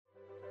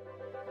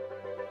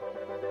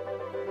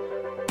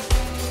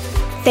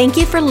Thank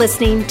you for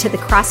listening to the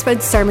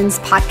Crossroads Sermons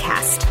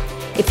podcast.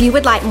 If you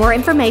would like more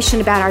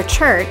information about our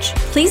church,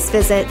 please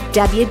visit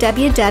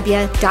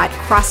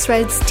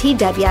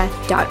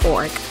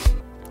www.crossroadstw.org.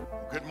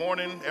 Good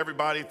morning,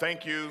 everybody.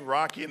 Thank you,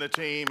 Rocky and the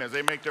team, as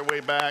they make their way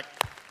back.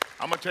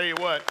 I'm going to tell you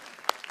what,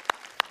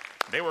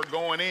 they were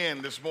going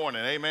in this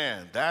morning.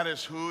 Amen. That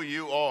is who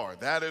you are.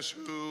 That is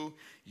who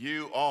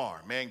you are.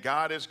 Man,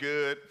 God is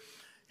good,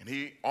 and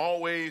he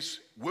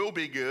always will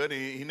be good,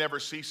 and he never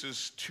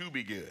ceases to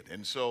be good.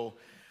 And so,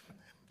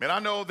 man, I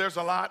know there's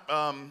a lot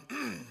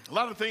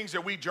of things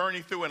that we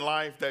journey through in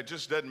life that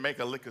just doesn't make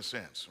a lick of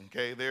sense,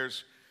 okay?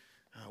 There's,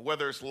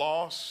 whether it's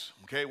loss,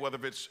 okay,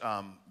 whether it's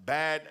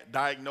bad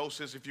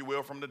diagnosis, if you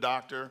will, from the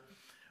doctor,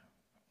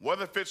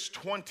 whether if it's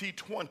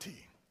 2020.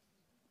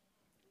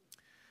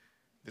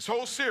 This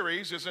whole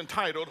series is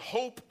entitled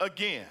Hope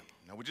Again.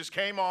 Now, we just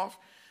came off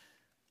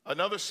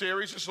another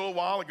series just a little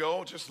while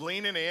ago, just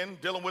leaning in,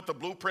 dealing with the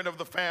blueprint of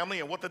the family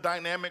and what the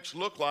dynamics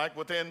look like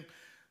within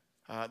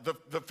the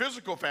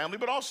physical family,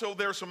 but also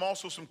there's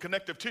some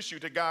connective tissue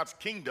to God's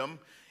kingdom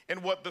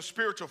and what the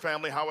spiritual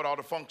family, how it ought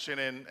to function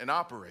and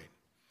operate.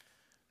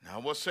 Now, I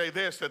will say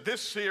this, that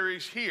this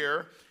series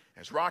here,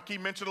 as Rocky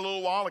mentioned a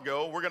little while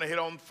ago, we're going to hit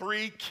on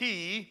three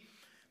key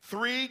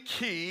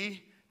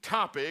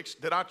topics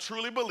that I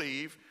truly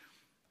believe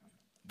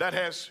that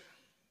has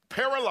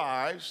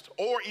paralyzed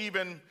or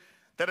even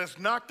that has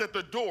knocked at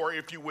the door,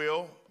 if you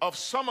will, of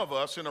some of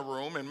us in the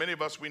room, and many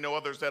of us, we know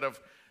others that have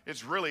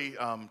it's really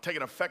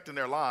taken effect in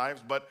their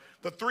lives. But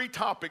the three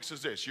topics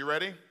is this. You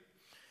ready?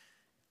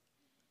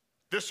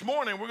 This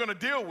morning, we're going to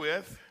deal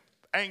with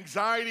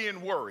anxiety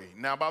and worry.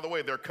 Now, by the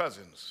way, they're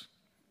cousins.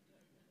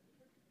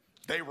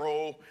 They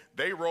roll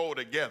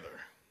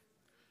together.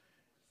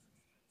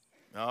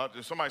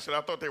 Somebody said, I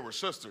thought they were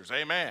sisters.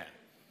 Amen.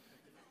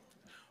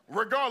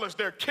 Regardless,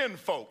 they're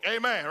kinfolk.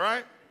 Amen,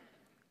 right?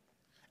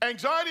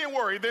 Anxiety and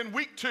worry. Then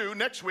week 2,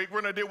 next week,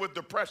 we're going to deal with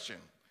depression.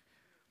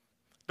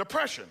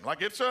 Depression,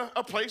 like it's a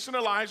place in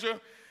Elijah.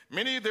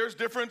 There's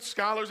different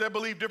scholars that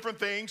believe different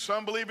things.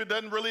 Some believe it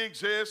doesn't really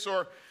exist,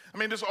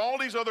 there's all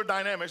these other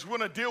dynamics. We're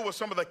going to deal with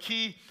some of the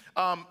key,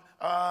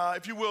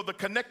 if you will, the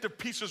connective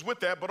pieces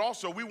with that, but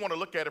also we want to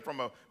look at it from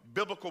a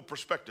biblical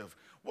perspective.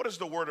 What does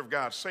the Word of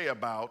God say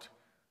about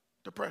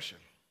depression?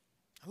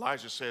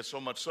 Elijah said, so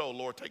much so,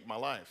 Lord, take my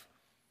life.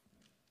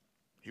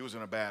 He was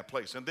in a bad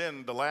place. And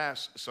then the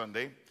last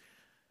Sunday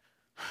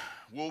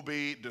will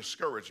be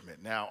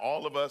discouragement. Now,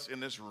 all of us in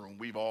this room,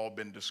 we've all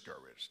been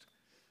discouraged.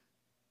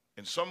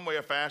 In some way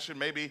or fashion,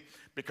 maybe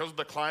because of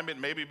the climate,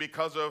 maybe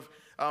because of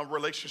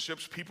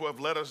relationships, people have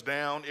let us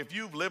down. If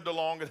you've lived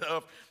long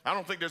enough, I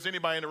don't think there's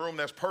anybody in the room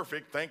that's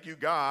perfect. Thank you,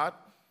 God.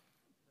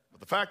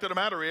 But the fact of the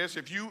matter is,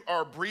 if you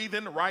are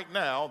breathing right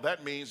now,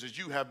 that means that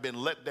you have been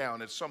let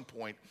down at some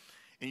point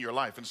in your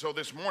life. And so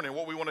this morning,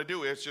 what we want to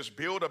do is just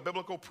build a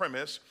biblical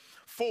premise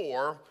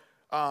for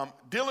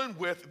dealing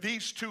with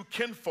these two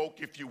kinfolk,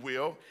 if you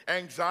will,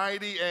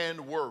 anxiety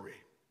and worry.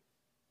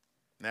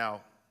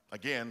 Now,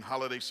 again,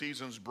 holiday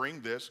seasons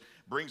brings us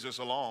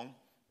along.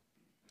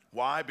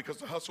 Why? Because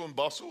the hustle and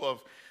bustle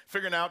of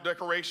figuring out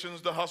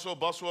decorations, the hustle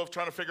and bustle of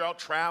trying to figure out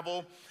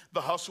travel,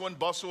 the hustle and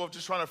bustle of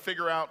just trying to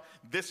figure out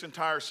this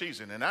entire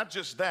season. And not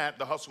just that,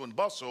 the hustle and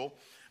bustle,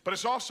 but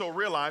it's also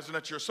realizing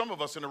that some of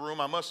us in the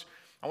room, I want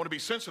to be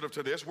sensitive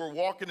to this, we're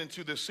walking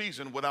into this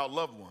season without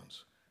loved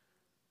ones.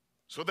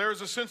 So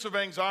there's a sense of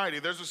anxiety,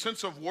 there's a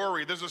sense of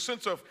worry, there's a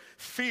sense of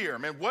fear.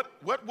 Man, what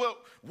will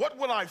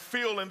I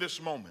feel in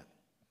this moment?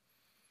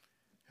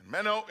 And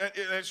man,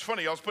 it's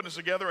funny, I was putting this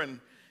together and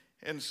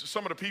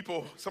some of the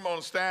people, some on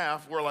the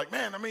staff were like,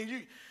 man,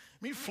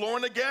 you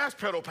flooring the gas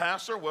pedal,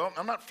 Pastor. Well,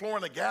 I'm not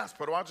flooring the gas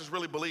pedal. I just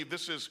really believe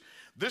this is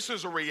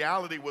a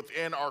reality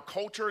within our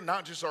culture,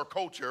 not just our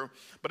culture,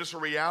 but it's a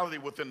reality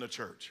within the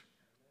church.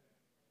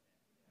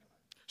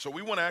 So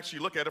we want to actually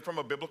look at it from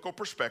a biblical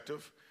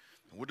perspective.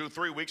 We'll do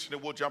 3 weeks, and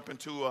then we'll jump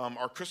into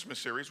our Christmas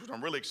series, which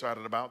I'm really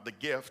excited about, The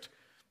Gift.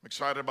 I'm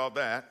excited about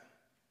that.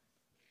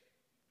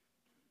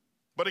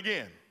 But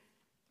again,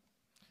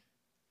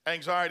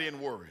 anxiety and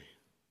worry.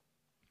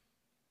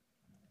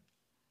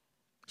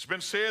 It's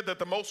been said that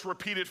the most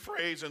repeated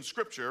phrase in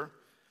Scripture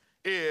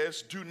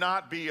is, do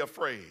not be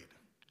afraid.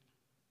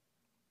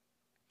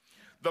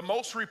 The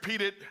most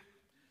repeated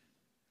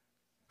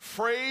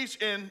phrase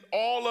in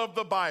all of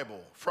the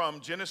Bible, from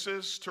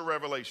Genesis to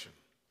Revelation.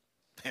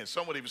 And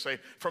some would even say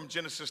from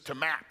Genesis to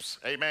maps.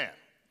 Amen.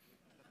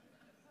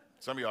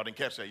 Some of y'all didn't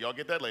catch that. Y'all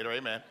get that later.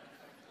 Amen.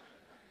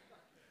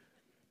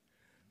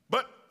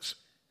 But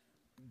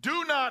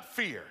do not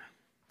fear.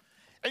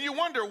 And you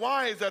wonder,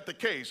 why is that the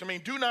case?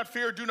 Do not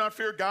fear, do not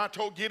fear. God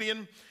told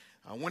Gideon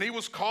when he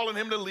was calling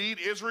him to lead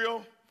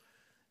Israel.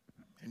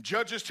 In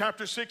Judges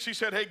chapter 6, he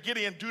said, hey,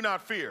 Gideon, do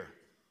not fear.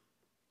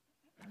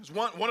 It's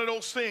one of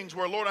those things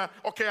where, Lord, I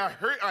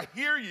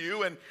hear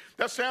you, and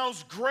that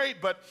sounds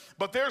great, but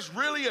there's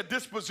really a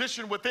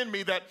disposition within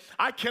me that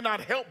I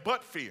cannot help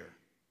but fear.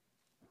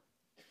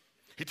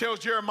 He tells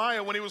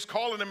Jeremiah when he was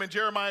calling him in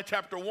Jeremiah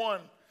chapter 1,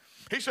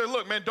 He said,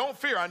 look, man, don't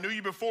fear. I knew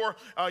you before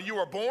you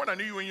were born. I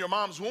knew you in your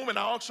mom's womb. And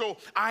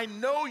I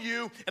know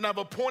you, and I've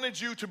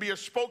appointed you to be a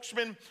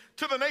spokesman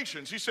to the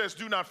nations. He says,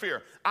 do not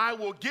fear. I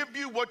will give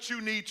you what you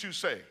need to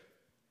say.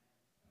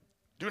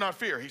 Do not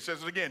fear. He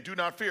says it again, do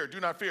not fear, do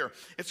not fear.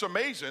 It's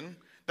amazing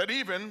that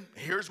even,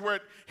 here's where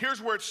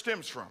it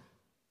stems from.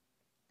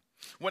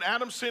 When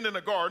Adam sinned in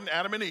the garden,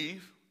 Adam and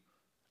Eve,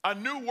 a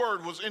new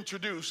word was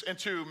introduced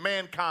into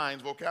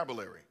mankind's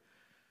vocabulary.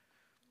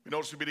 We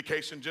notice to be the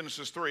case in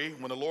Genesis 3,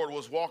 when the Lord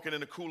was walking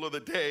in the cool of the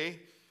day,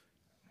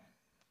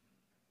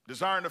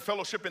 desiring to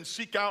fellowship and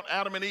seek out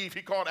Adam and Eve.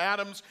 He called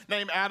Adam's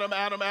name Adam,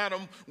 Adam,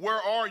 Adam, where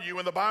are you?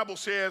 And the Bible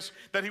says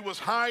that he was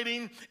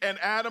hiding, and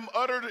Adam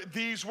uttered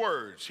these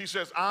words. He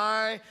says,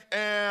 I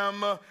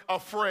am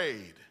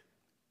afraid.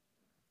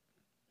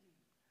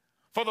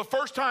 For the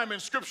first time in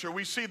Scripture,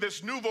 we see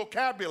this new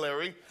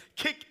vocabulary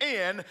kick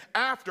in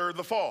after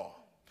the fall.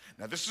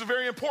 Now, this is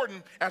very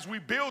important as we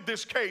build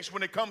this case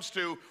when it comes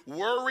to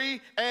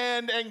worry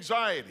and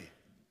anxiety.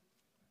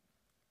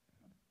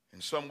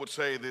 And some would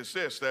say this,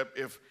 that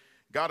if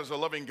God is a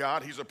loving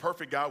God, he's a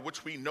perfect God,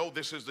 which we know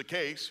this is the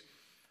case.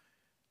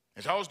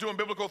 As I was doing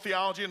biblical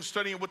theology and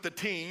studying with the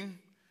team,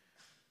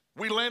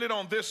 we landed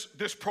on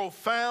this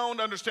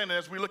profound understanding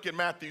as we look at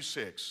Matthew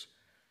 6.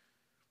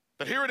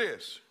 That here it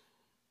is.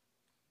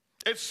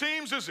 It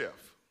seems as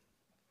if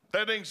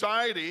that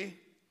anxiety,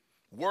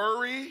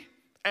 worry,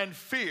 and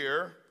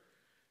fear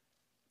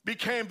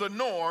became the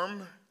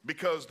norm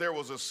because there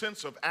was a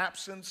sense of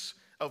absence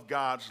of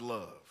God's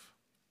love.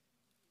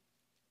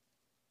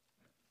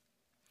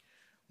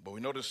 But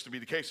we know this to be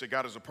the case that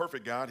God is a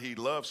perfect God. He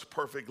loves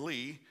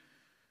perfectly.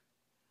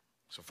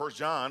 So 1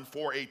 John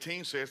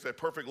 4:18 says that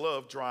perfect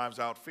love drives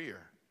out fear.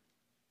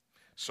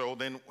 So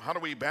then how do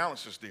we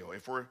balance this deal?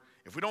 If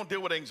we don't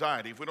deal with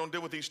anxiety, if we don't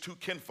deal with these two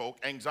kinfolk,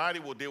 anxiety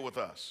will deal with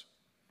us.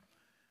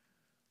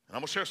 And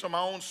I'm going to share some of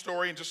my own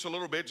story in just a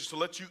little bit, just to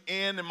let you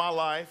in my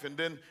life, and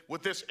then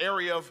with this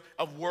area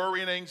of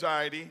worry and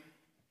anxiety.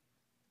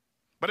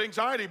 But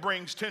anxiety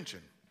brings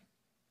tension.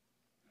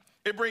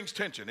 It brings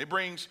tension. It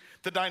brings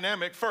the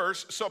dynamic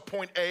first,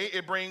 subpoint A,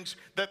 it brings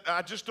that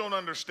I just don't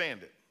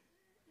understand it.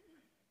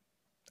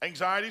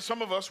 Anxiety,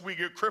 some of us, we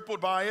get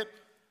crippled by it.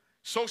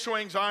 Social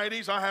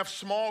anxieties, I have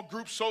small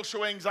group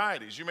social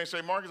anxieties. You may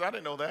say, Marcus, I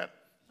didn't know that.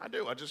 I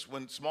do.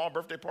 When small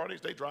birthday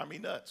parties, they drive me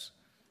nuts.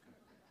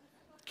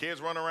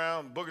 Kids run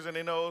around, boogers in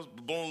their nose,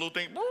 blowing a little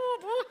thing.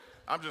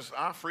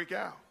 I freak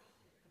out.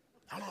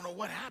 I don't know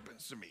what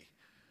happens to me.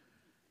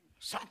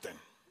 Something.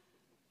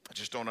 I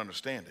just don't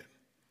understand it.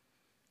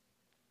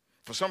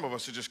 For some of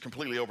us, it's just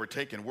completely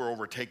overtaken. We're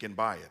overtaken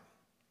by it.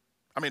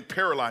 It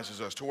paralyzes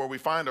us to where we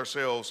find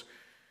ourselves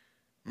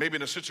maybe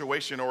in a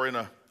situation or in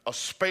a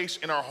space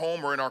in our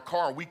home or in our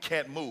car, we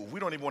can't move. We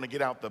don't even want to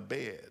get out the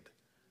bed.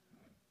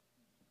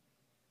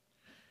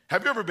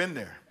 Have you ever been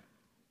there?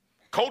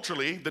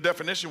 Culturally, the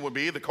definition would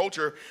be, the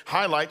culture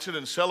highlights it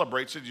and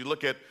celebrates it. You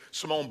look at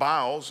Simone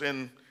Biles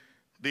in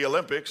the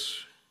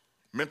Olympics,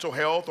 mental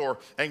health or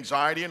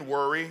anxiety and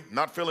worry,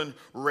 not feeling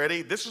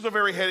ready. This is a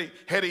very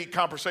heady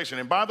conversation.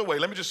 And by the way,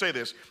 let me just say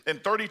this. In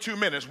 32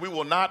 minutes, we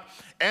will not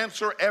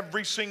answer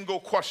every single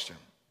question.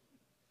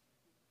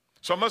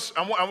 So I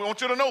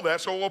want you to know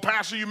that. So, well,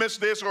 Pastor, you missed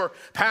this, or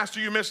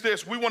Pastor, you missed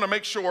this. We want to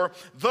make sure,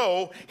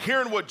 though,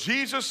 hearing what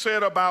Jesus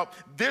said about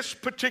this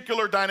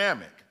particular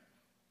dynamic,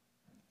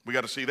 we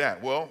got to see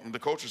that. Well, the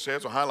culture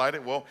says, I'll highlight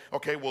it. Well,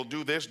 okay, we'll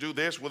do this.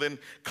 Well, then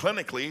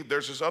clinically,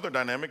 there's this other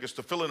dynamic. It's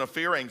the feeling of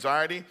fear,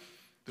 anxiety,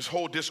 this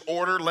whole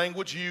disorder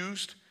language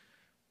used.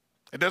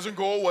 It doesn't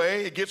go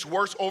away. It gets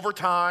worse over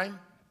time.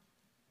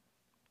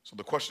 So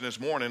the question this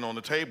morning on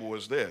the table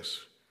is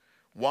this.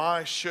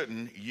 Why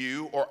shouldn't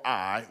you or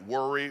I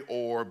worry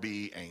or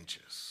be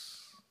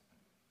anxious?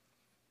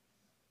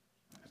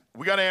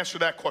 We got to answer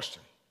that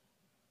question.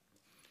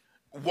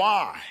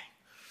 Why?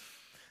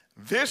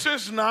 This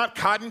is not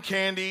cotton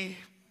candy,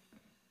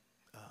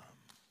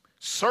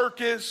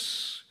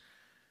 circus,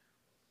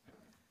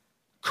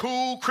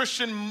 cool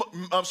Christian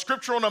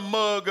scripture on a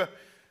mug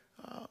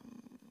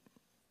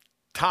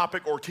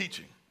topic or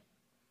teaching.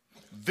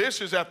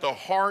 This is at the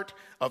heart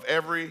of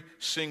every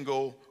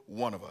single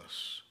one of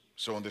us.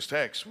 So in this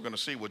text, we're going to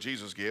see what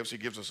Jesus gives. He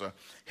gives us a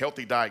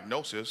healthy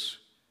diagnosis,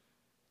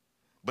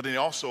 but then he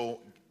also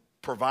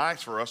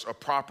provides for us a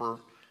proper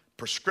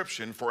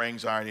prescription for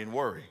anxiety and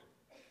worry.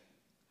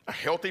 A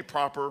healthy,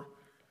 proper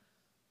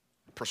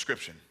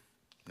prescription.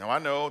 Now, I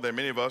know that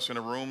many of us in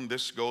the room,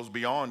 this goes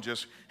beyond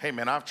just, hey,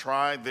 man, I've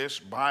tried this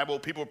Bible.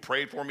 People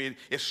prayed for me.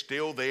 It's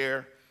still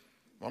there.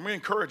 Well, I'm going to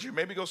encourage you.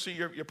 Maybe go see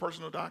your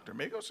personal doctor.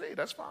 Maybe go see it.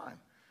 That's fine.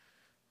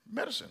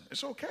 Medicine,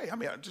 it's okay.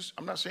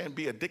 I'm not saying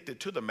be addicted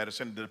to the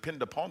medicine,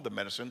 depend upon the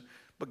medicine,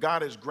 but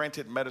God has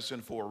granted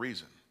medicine for a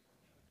reason.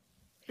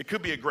 It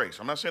could be a grace.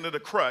 I'm not saying it's a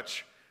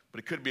crutch, but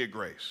it could be a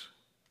grace.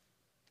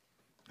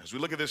 As we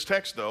look at this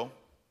text, though,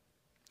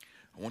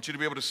 I want you to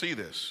be able to see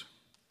this.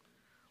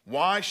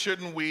 Why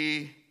shouldn't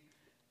we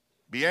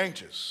be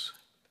anxious?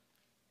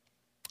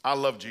 I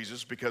love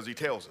Jesus because he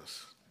tells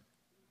us.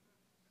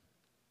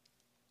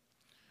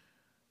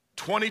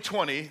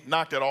 2020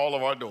 knocked at all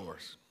of our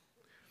doors.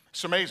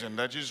 It's amazing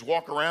that you just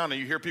walk around and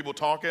you hear people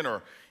talking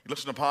or you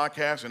listen to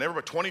podcasts and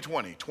everybody,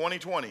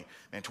 2020.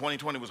 And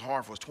 2020 was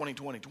hard for us.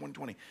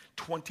 2020.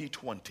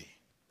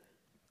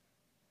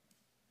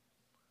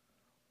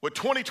 With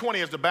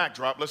 2020 as the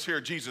backdrop, let's hear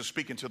Jesus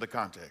speaking to the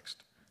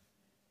context.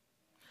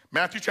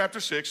 Matthew chapter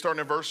 6, starting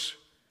in verse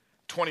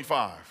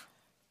 25.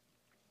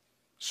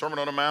 Sermon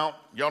on the Mount.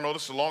 Y'all know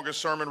this is the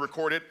longest sermon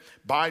recorded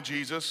by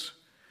Jesus,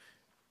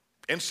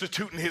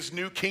 instituting his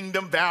new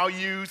kingdom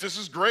values. This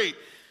is great.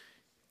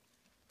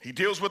 He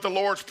deals with the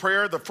Lord's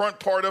Prayer, the front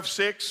part of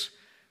 6.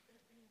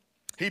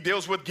 He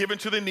deals with giving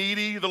to the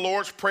needy, the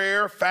Lord's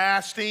Prayer,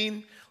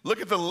 fasting.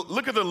 Look at the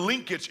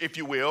linkage, if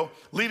you will,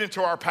 leading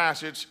to our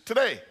passage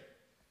today.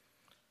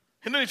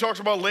 And then he talks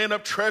about laying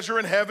up treasure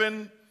in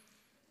heaven.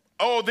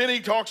 Oh, then he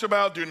talks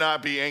about do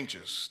not be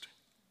anxious.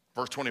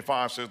 Verse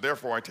 25 says,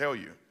 therefore I tell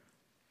you,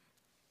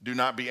 do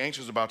not be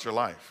anxious about your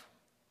life,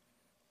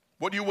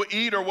 what you will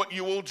eat or what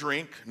you will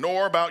drink,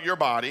 nor about your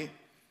body,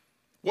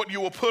 what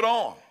you will put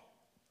on.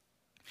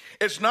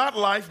 It's not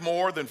life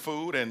more than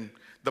food and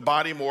the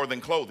body more than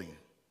clothing.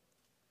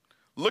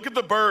 Look at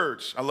the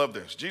birds. I love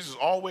this. Jesus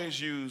always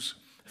used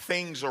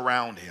things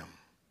around him.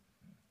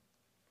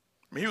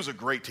 I mean, he was a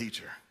great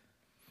teacher.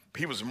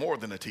 He was more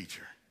than a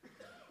teacher.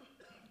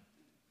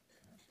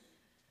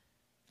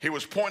 He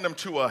was pointing them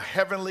to a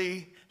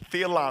heavenly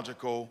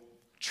theological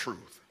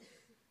truth.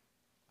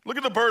 Look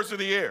at the birds of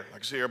the air. I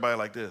can see everybody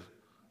like this,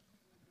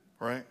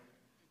 right?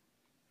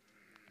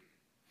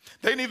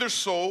 They neither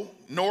sow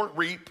nor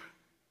reap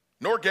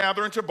nor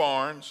gather into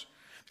barns,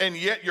 and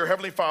yet your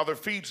heavenly Father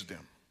feeds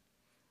them.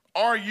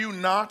 Are you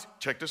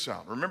not, check this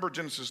out, remember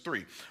Genesis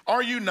 3,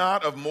 are you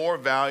not of more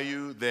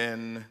value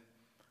than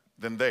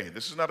they?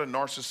 This is not a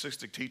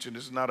narcissistic teaching.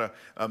 This is not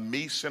a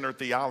me-centered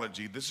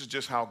theology. This is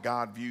just how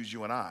God views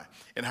you and I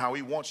and how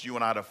he wants you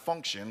and I to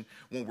function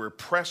when we're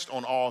pressed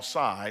on all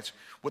sides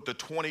with the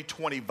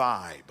 2020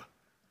 vibe.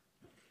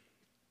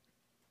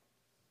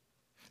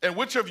 And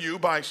which of you,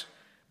 by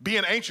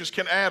being anxious,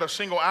 can add a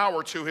single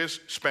hour to his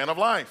span of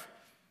life?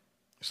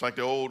 It's like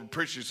the old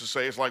preacher used to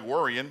say, it's like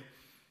worrying.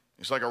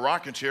 It's like a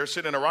rocking chair,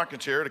 sitting in a rocking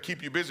chair to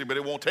keep you busy, but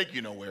it won't take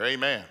you nowhere.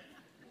 Amen.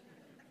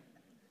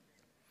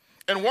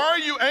 And why are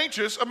you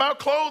anxious about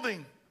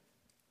clothing?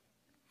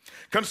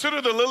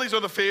 Consider the lilies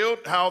of the field,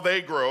 how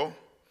they grow.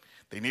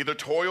 They neither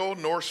toil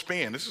nor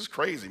spin. This is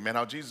crazy, man,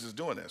 how Jesus is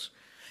doing this.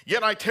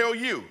 Yet I tell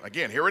you,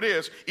 again, here it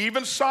is,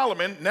 even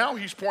Solomon, now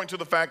he's pointing to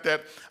the fact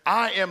that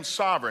I am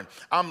sovereign.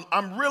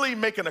 I'm really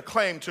making a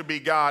claim to be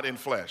God in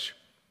flesh.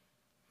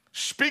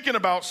 Speaking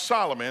about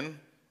Solomon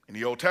in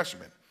the Old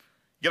Testament.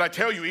 Yet I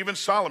tell you, even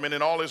Solomon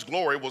in all his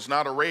glory was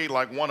not arrayed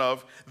like one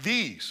of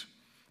these.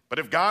 But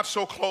if God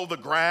so clothed the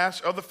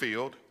grass of the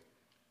field,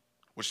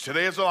 which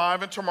today is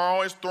alive and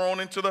tomorrow is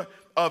thrown into the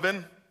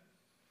oven,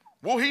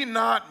 will he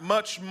not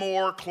much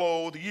more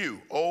clothe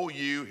you? Oh,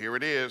 you, here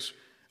it is,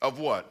 of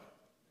what?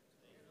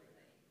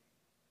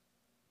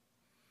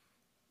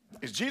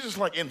 Is Jesus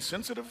like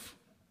insensitive?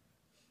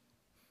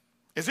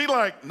 Is he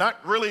like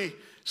not really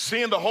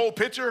seeing the whole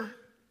picture?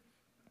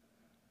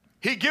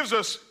 He gives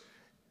us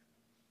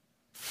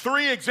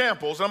 3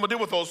 examples, and I'm going to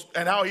deal with those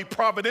and how he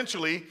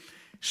providentially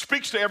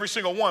speaks to every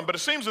single one. But it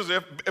seems as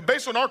if,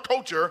 based on our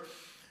culture,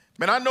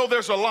 man, I know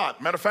there's a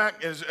lot. Matter of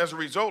fact, as a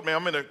result, man,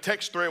 I'm in a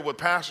text thread with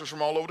pastors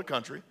from all over the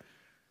country.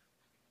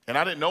 And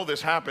I didn't know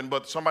this happened,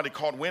 but somebody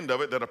caught wind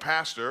of it, that a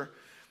pastor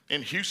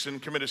in Houston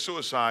committed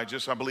suicide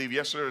just, I believe,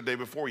 yesterday or the day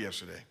before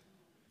yesterday.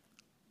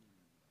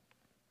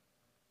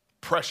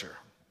 Pressure.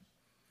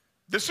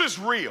 This is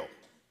real.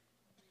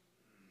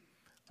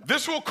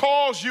 This will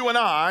cause you and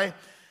I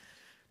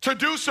to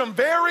do some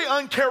very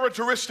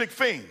uncharacteristic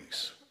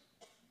things.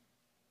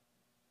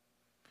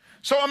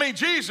 So,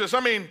 Jesus,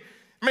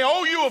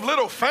 oh, you of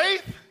little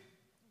faith?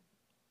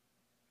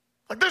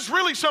 Like there's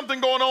really something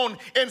going on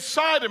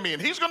inside of me.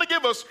 And he's going to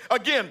give us,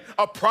 again,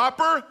 a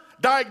proper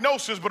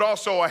diagnosis, but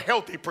also a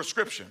healthy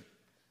prescription.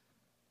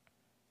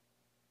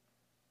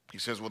 He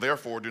says, well,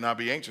 therefore, do not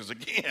be anxious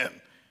again,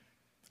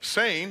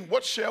 saying,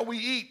 what shall we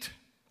eat?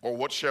 Or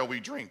what shall we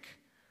drink?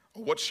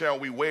 Or what shall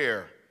we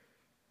wear?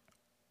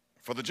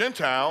 For the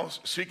Gentiles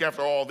seek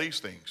after all these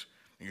things.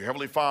 And your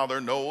heavenly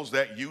Father knows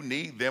that you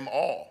need them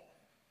all.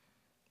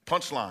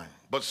 Punchline,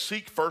 but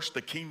seek first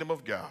the kingdom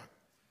of God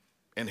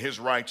and his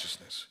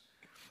righteousness,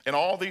 and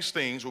all these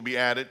things will be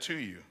added to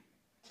you.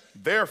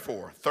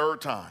 Therefore,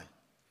 3rd time,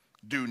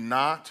 do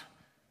not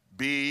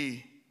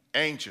be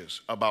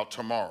anxious about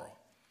tomorrow,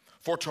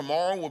 for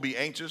tomorrow will be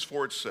anxious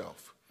for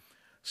itself.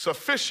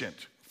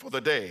 Sufficient for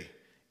the day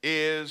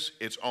is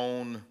its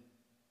own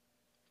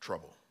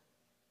trouble.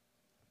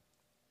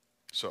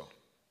 So,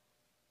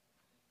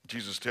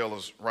 Jesus tells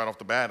us right off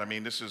the bat,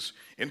 this is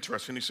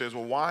interesting. He says,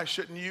 well, why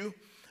shouldn't you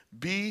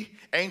be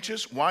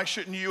anxious? Why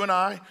shouldn't you and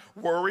I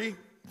worry?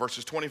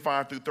 Verses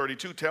 25 through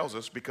 32 tells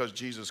us because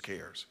Jesus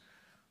cares.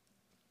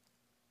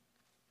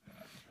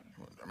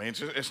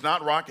 It's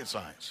not rocket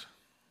science.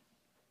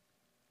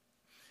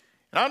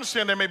 And I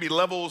understand there may be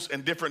levels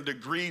and different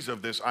degrees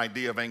of this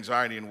idea of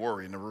anxiety and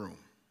worry in the room.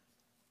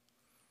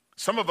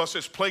 Some of us,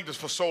 it's plagued us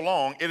for so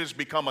long, it has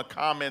become a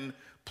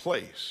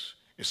commonplace.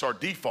 It's our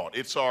default.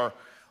 It's our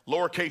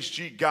lowercase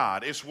g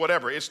God. It's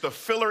whatever. It's the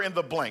filler in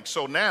the blank.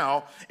 So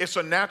now it's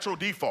a natural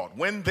default.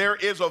 When there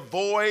is a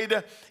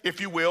void, if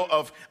you will,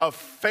 of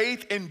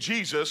faith in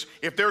Jesus,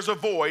 if there's a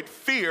void,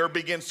 fear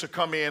begins to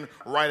come in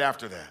right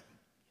after that.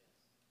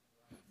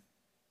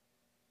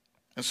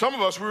 And some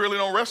of us, we really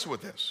don't wrestle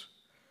with this.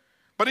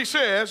 But he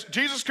says,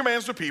 Jesus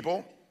commands the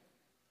people,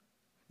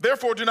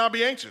 therefore do not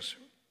be anxious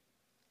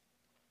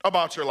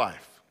about your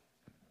life.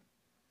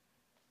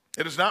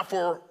 It is not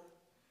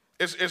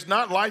it's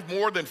not life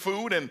more than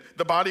food and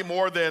the body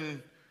more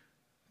than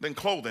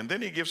clothing.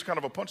 Then he gives kind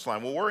of a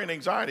punchline. Well, worry and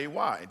anxiety,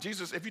 why?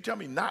 Jesus, if you tell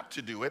me not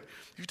to do it,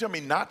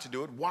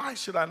 why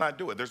should I not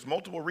do it? There's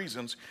multiple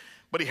reasons,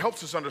 but he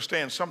helps us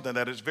understand something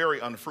that is very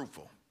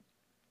unfruitful.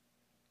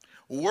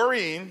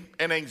 Worrying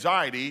and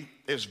anxiety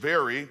is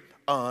very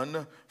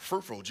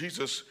unfruitful.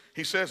 Jesus,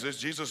 he says this,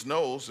 Jesus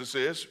knows this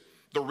is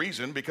the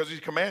reason because he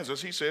commands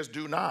us. He says,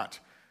 do not.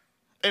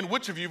 And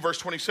which of you, verse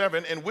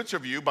 27, and which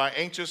of you by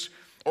anxious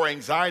or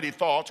anxiety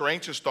thoughts or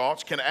anxious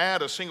thoughts can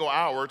add a single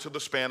hour to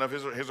the span of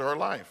his or her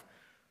life?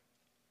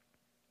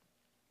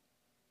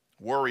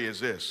 Worry is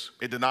this.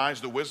 It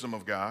denies the wisdom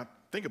of God.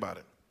 Think about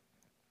it.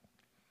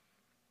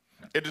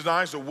 It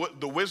denies the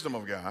wisdom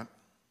of God.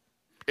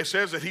 It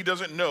says that he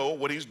doesn't know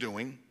what he's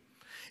doing.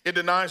 It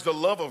denies the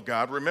love of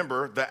God.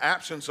 Remember, the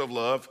absence of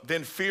love,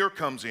 then fear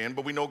comes in.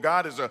 But we know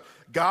God is a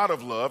God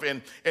of love,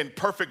 and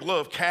perfect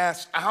love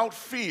casts out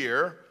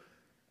fear.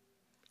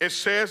 It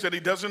says that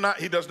he does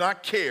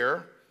not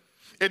care.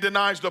 It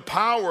denies the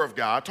power of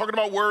God. Talking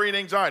about worry and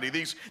anxiety,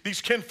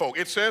 these kinfolk.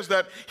 It says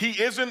that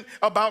he isn't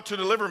about to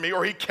deliver me,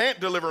 or he can't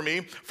deliver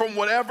me from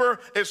whatever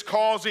is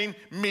causing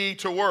me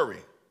to worry.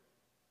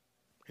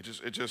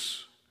 It's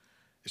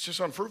just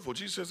unfruitful.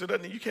 Jesus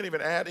says you can't even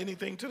add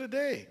anything to the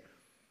day.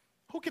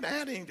 Who can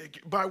add anything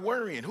by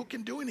worrying? Who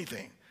can do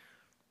anything?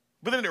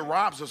 But then it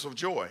robs us of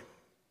joy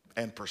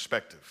and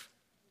perspective.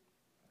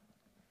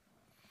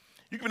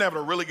 You've been having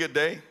a really good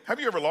day. Have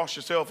you ever lost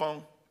your cell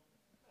phone?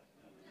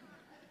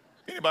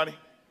 Anybody?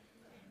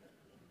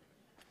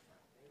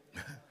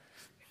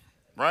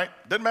 Right?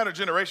 Doesn't matter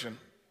generation,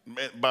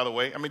 by the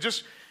way. I mean,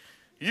 just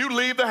you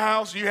leave the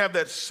house, you have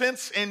that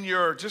sense in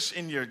your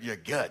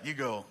gut. You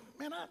go,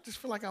 man, I just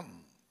feel like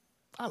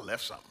I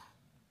left something.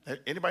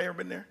 Anybody ever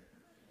been there?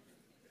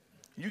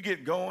 You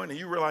get going and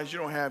you realize you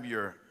don't have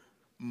your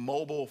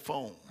mobile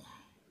phone.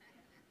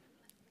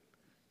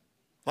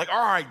 Like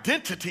our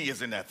identity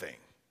is in that thing.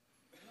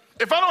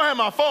 If I don't have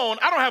my phone,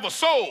 I don't have a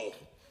soul.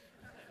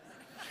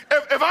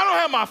 If I don't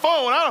have my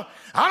phone,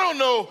 I don't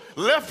know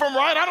left from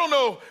right. I don't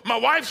know my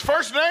wife's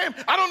first name.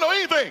 I don't know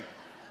anything.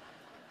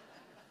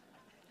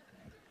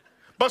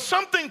 But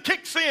something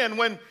kicks in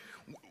when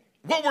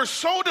what we're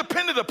so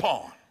dependent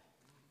upon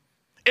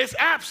is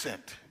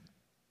absent.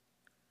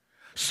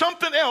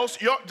 Something else,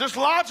 just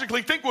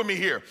logically think with me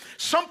here.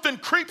 Something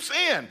creeps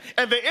in,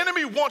 and the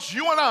enemy wants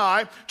you and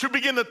I to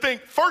begin to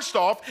think, first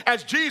off,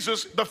 as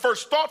Jesus, the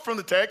first thought from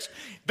the text,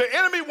 the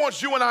enemy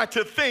wants you and I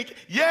to think,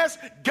 yes,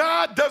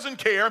 God doesn't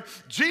care,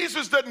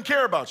 Jesus doesn't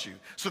care about you.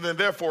 So then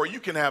therefore you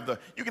can have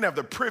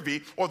the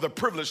privy or the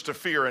privilege to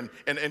fear and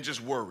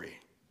just worry.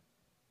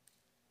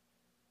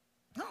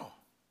 No.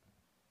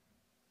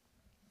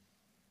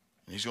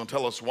 And he's going to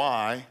tell us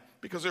why,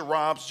 because it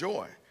robs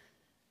joy.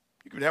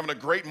 You could be having a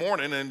great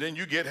morning, and then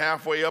you get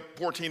halfway up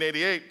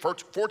 1488.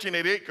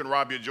 1488 can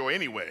rob you of joy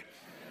anyway.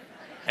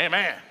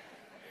 Amen.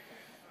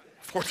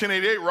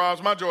 1488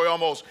 robs my joy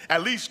almost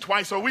at least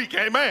twice a week.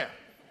 Amen.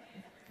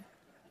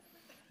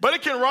 But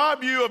it can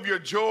rob you of your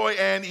joy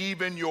and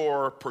even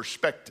your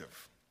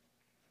perspective.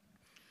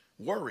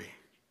 Worry.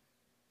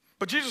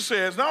 But Jesus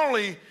says not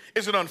only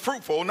is it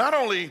unfruitful, not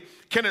only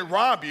can it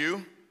rob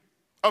you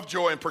of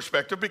joy and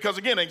perspective, because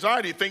again,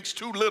 anxiety thinks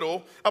too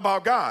little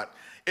about God.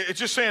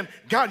 It's just saying,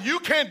 God, you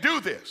can't do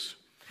this.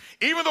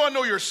 Even though I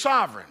know you're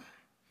sovereign,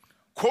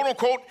 quote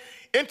unquote,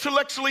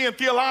 intellectually and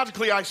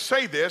theologically, I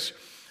say this.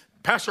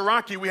 Pastor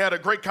Rocky, we had a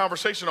great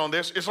conversation on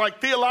this. It's like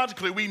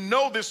theologically, we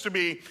know this to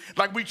be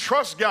like we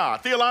trust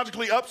God.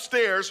 Theologically,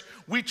 upstairs,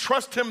 we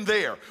trust him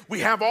there. We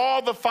have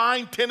all the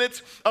fine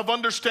tenets of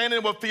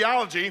understanding of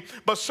theology,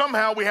 but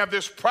somehow we have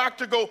this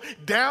practical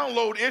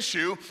download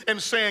issue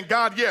in saying,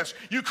 God, yes,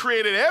 you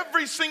created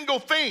every single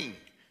thing.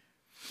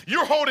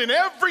 You're holding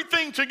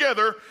everything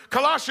together,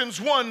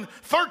 Colossians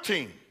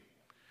 1:13.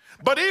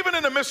 But even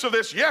in the midst of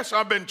this, yes,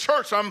 I've been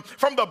church, I'm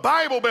from the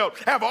Bible Belt,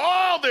 have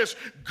all this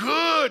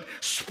good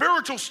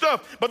spiritual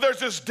stuff, but there's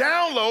this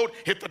download,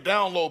 hit the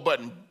download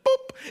button,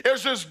 boop.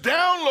 There's this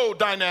download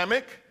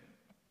dynamic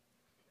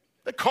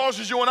that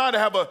causes you and I to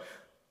have a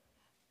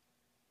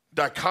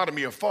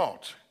dichotomy of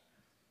thought.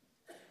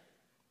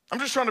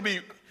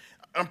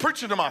 I'm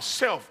preaching to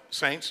myself,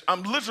 saints.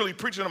 I'm literally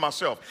preaching to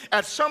myself.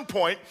 At some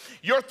point,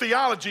 your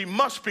theology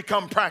must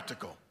become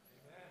practical.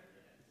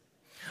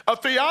 A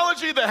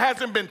theology that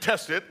hasn't been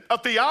tested, a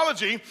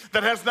theology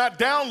that has not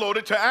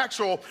downloaded to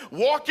actual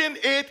walking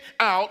it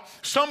out,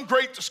 some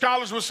great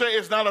scholars would say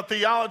it's not a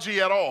theology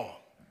at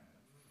all.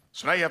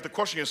 So now you have to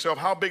question yourself,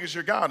 how big is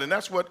your God? And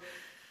that's what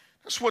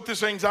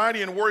this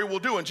anxiety and worry will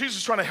do. And Jesus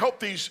is trying to help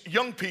these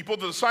young people,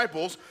 the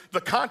disciples,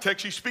 the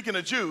context, he's speaking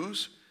to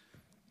Jews.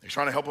 He's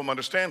trying to help them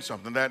understand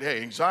something, that,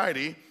 hey,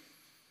 anxiety,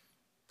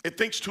 it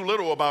thinks too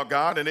little about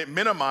God, and it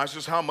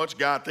minimizes how much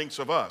God thinks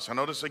of us. I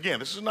know this again.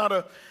 This is not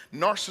a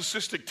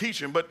narcissistic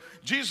teaching, but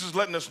Jesus is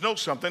letting us know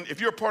something. If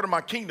you're a part of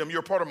my kingdom, you're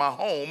a part of my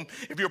home.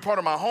 If you're a part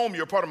of my home,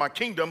 you're a part of my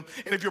kingdom.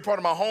 And if you're a part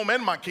of my home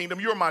and my kingdom,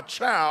 you're my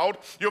child,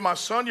 you're my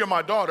son, you're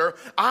my daughter.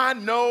 I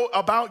know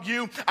about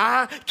you.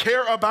 I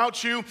care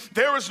about you.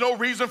 There is no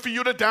reason for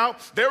you to doubt.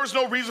 There is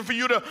no reason for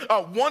you to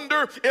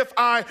wonder if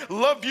I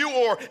love you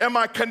or am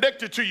I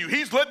connected to you.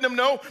 He's letting them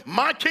know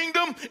my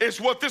kingdom is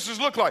what this is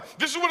look like.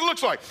 This is what it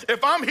looks like.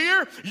 If I'm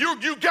here,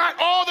 you got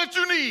all that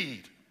you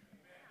need.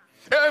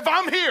 If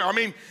I'm here, I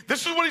mean,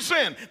 this is what he's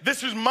saying.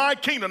 This is my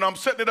kingdom. I'm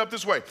setting it up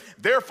this way.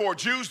 Therefore,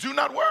 Jews, do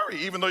not worry,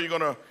 even though you're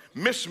going to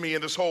miss me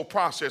in this whole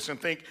process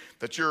and think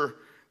that you're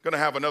going to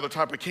have another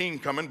type of king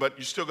coming, but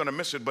you're still going to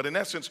miss it. But in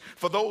essence,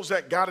 for those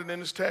that got it in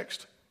this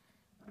text,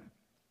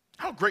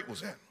 how great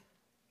was that?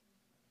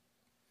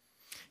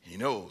 He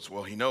knows.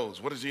 Well, he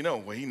knows. What does he know?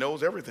 Well, he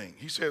knows everything.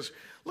 He says,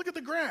 look at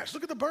the grass,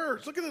 look at the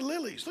birds, look at the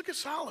lilies, look at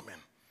Solomon.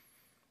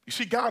 You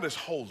see, God is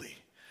holy.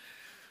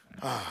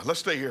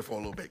 Let's stay here for a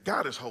little bit.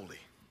 God is holy.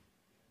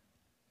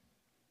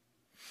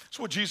 That's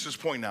what Jesus is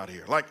pointing out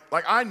here. Like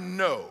I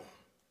know.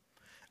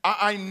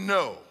 I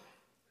know.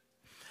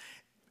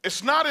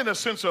 It's not in a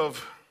sense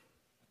of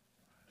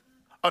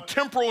a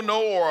temporal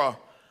no or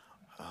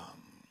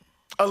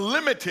a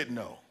limited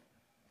no.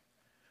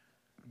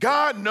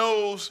 God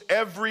knows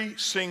every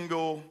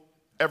single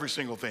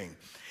thing.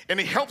 And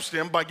he helps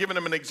them by giving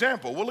them an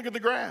example. Well, look at the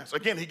grass.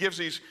 Again, he gives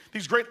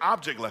these great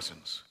object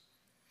lessons.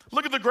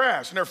 Look at the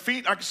grass and their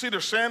feet. I can see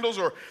their sandals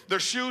or their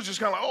shoes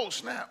just kind of like, oh,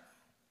 snap.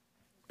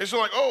 It's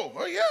like, oh,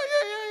 yeah,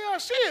 I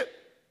see it.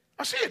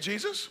 I see it,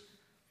 Jesus.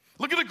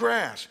 Look at the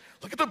grass.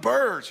 Look at the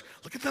birds.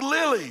 Look at the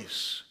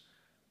lilies.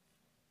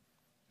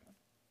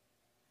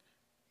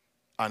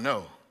 I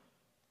know.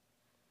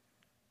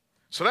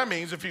 So that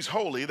means if he's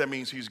holy, that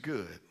means he's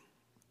good.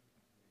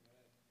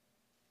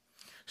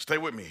 Stay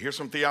with me. Here's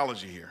some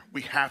theology here.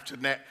 We have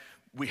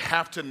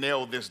to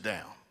nail this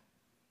down.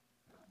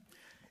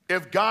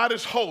 If God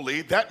is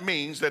holy, that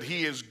means that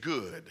he is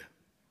good.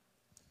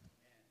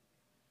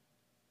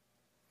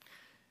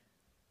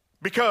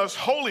 Because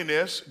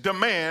holiness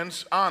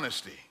demands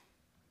honesty.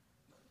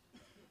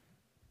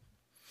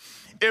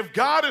 If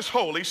God is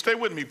holy, stay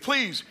with me,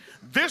 please.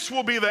 This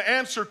will be the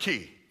answer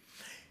key.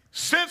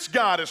 Since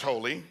God is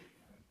holy,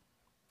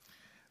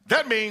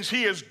 that means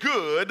he is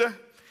good.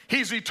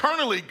 He's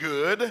eternally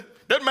good.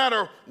 Doesn't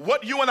matter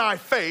what you and I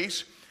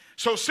face.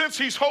 So since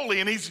he's holy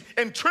and he's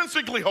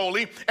intrinsically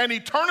holy and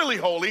eternally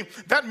holy,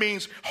 that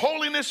means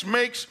holiness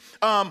makes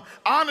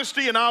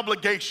honesty an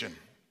obligation.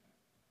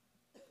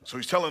 So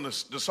he's telling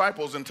the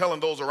disciples and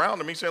telling those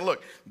around him, he's saying,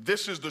 look,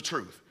 this is the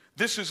truth.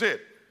 This is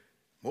it.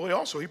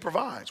 Well, he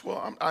provides.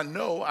 Well, I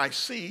know, I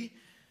see.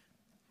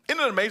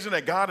 Isn't it amazing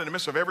that God, in the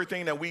midst of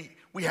everything that we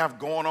have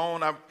going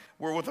on,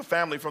 we're with a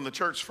family from the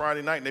church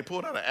Friday night, and they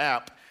pulled out an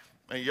app,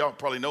 and y'all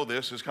probably know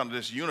this. It's kind of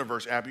this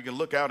universe app. You can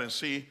look out and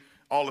see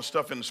all the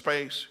stuff in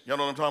space. Y'all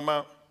know what I'm talking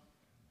about?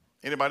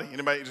 Anybody?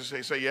 Just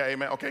say yeah,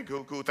 amen. Okay,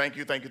 cool. Thank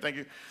you.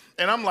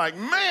 And I'm like,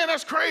 man,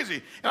 that's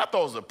crazy. And I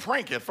thought it was a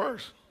prank at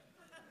first.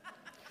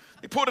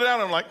 He pulled it out,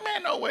 and I'm like,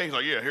 man, no way. He's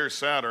like, yeah, here's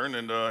Saturn,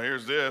 and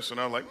here's this. And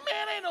I was like,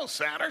 man, ain't no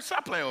Saturn.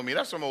 Stop playing with me.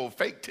 That's some old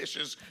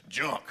fictitious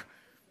junk.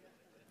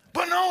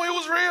 But no, it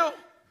was real.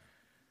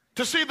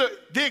 To see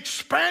the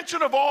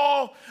expansion of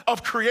all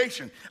of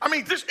creation. I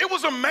mean, it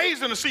was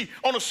amazing to see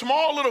on a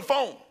small little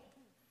phone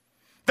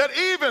that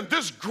even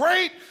this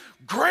great,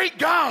 great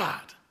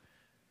God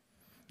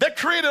that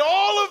created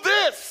all of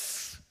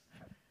this,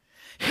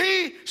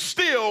 he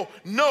still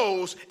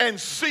knows and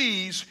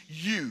sees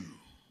you.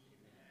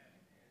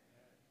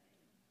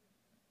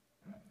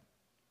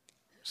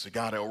 It's the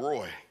God El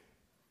Roy.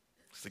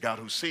 It's the God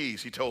who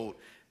sees. He told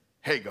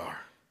Hagar,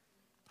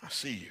 I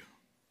see you.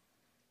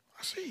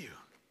 I see you.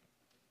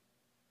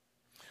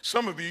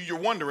 Some of you, you're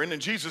wondering,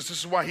 and Jesus, this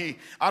is why he,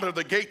 out of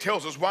the gate,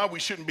 tells us why we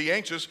shouldn't be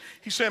anxious.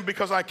 He's saying,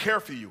 because I care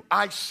for you.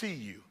 I see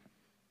you.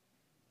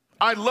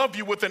 I love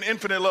you with an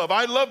infinite love.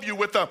 I love you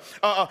with an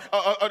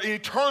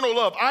eternal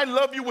love. I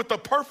love you with a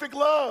perfect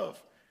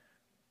love.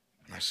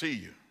 And I see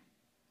you.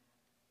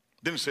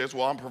 Then it says,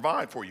 well, I'll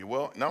provide for you.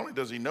 Well, not only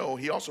does he know,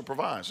 he also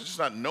provides. It's just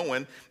not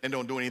knowing and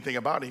don't do anything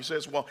about it. He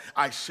says, well,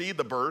 I see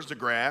the birds, the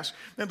grass,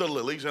 and the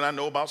lilies, and I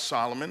know about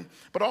Solomon,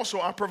 but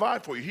also I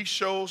provide for you.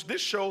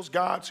 This shows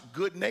God's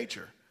good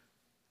nature.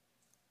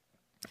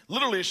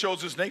 Literally, it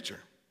shows his nature.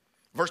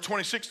 Verse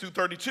 26 through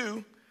 32,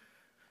 it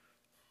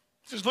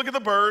says, look at the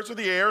birds of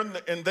the air,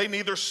 and they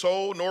neither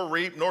sow nor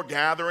reap nor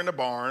gather in the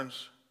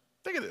barns.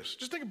 Think of this.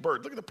 Just think of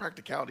birds. Look at the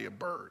practicality of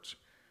birds.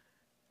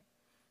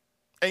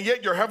 And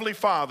yet your heavenly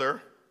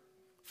Father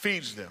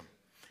feeds them.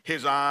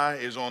 His eye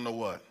is on the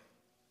what?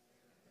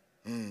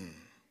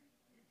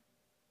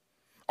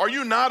 Are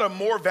you not of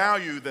more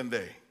value than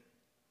they?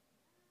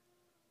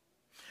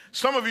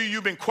 Some of you,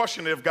 you've been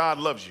questioning if God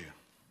loves you.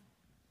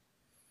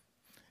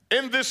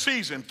 In this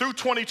season, through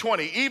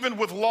 2020, even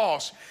with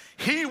loss,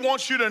 he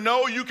wants you to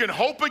know you can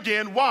hope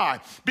again. Why?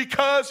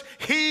 Because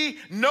he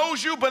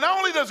knows you, but not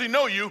only does he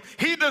know you,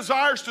 he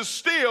desires to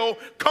still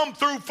come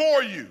through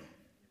for you.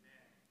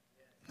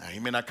 Now, he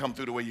may not come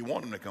through the way you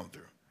want him to come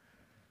through.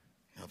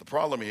 Now, the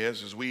problem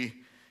is we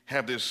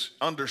have this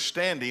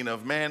understanding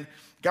of, man,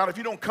 God, if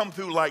you don't come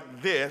through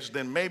like this,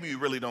 then maybe you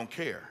really don't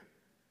care.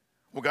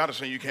 Well, God is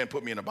saying you can't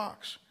put me in a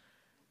box.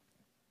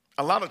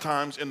 A lot of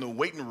times in the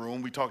waiting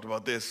room, we talked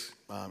about this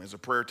as a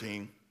prayer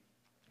team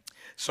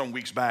some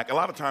weeks back. A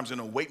lot of times in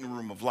a waiting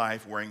room of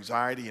life where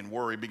anxiety and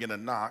worry begin to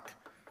knock,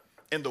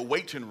 in the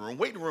waiting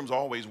room's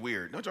always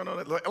weird. Don't y'all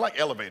know that? Like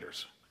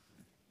elevators.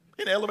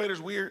 Isn't elevators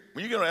weird?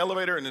 When you get on an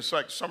elevator and it's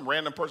like some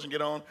random person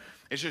get on,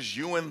 it's just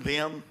you and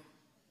them.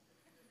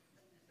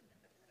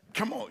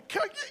 Come on.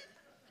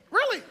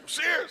 Really?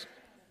 Serious?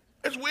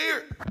 It's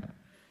weird.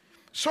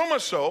 So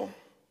much so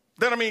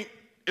that,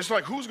 it's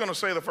like, who's going to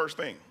say the first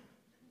thing?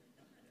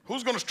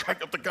 Who's going to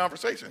strike up the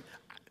conversation?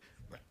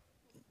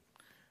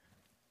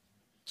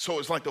 So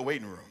it's like the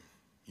waiting room.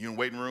 You in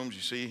waiting rooms,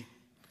 you see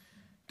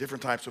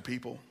different types of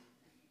people.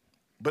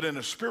 But in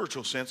a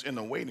spiritual sense, in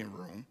the waiting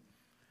room,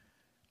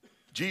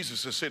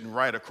 Jesus is sitting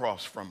right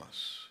across from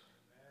us.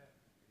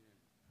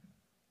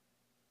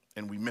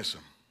 And we miss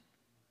him.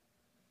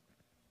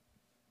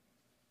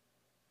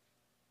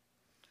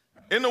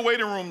 In the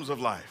waiting rooms of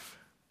life,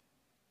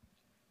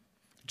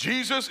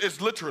 Jesus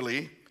is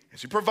literally,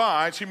 as he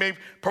provides, he may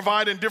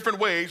provide in different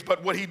ways,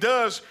 but what he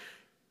does,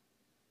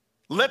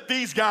 let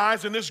these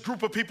guys and this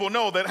group of people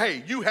know that,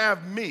 hey, you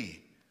have me.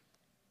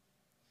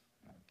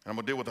 I'm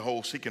going to deal with the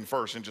whole seeking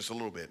first in just a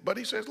little bit. But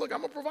he says, look,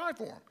 I'm going to provide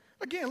for them.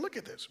 Again, look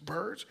at this.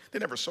 Birds, they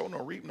never sow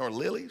nor reap nor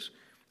lilies.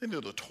 They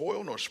neither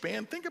toil nor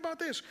spin. Think about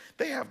this.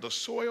 They have the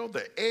soil,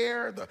 the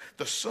air,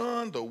 the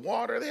sun, the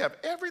water. They have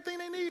everything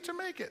they need to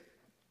make it.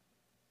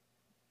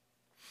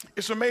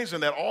 It's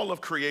amazing that all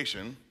of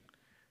creation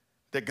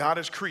that God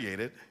has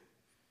created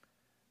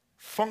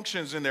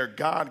functions in their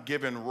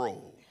God-given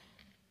role.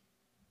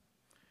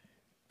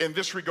 In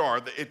this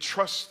regard, they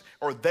trust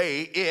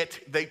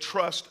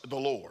the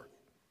Lord.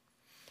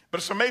 But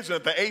it's amazing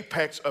that the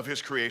apex of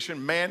his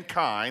creation,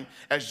 mankind,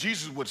 as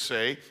Jesus would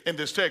say in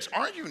this text,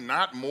 are you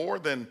not more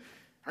than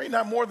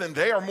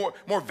they, or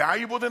more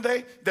valuable than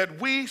they? That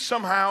we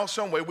somehow,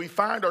 some way, we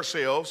find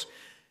ourselves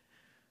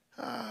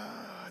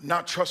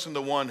not trusting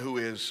the one who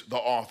is the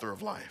author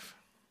of life.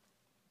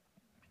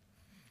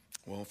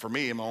 Well, for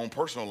me, in my own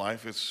personal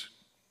life, it's,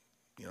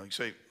 you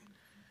say,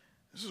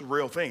 this is a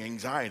real thing,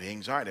 anxiety.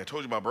 I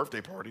told you about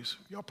birthday parties.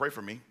 Y'all pray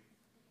for me.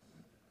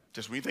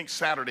 Just when you think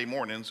Saturday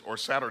mornings or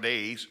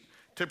Saturdays,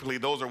 typically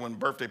those are when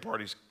birthday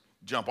parties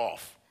jump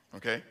off,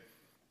 okay?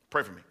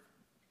 Pray for me.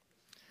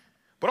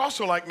 But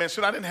also, I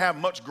didn't have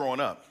much growing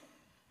up.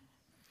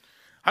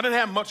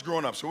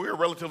 So we were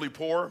relatively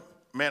poor.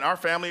 Man, our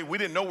family, we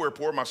didn't know we were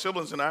poor. My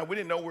siblings and I, we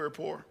didn't know we were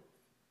poor.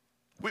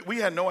 We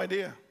had no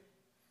idea.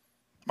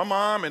 My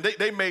mom, and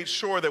they made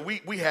sure that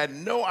we had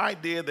no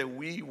idea that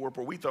we were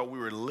poor. We thought we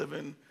were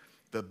living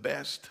the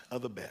best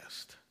of the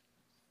best.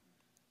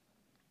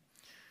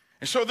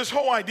 And so this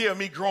whole idea of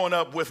me growing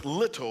up with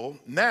little,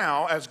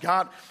 now as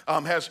God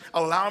has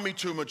allowed me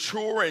to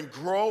mature and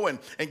grow and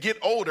get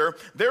older,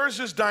 there is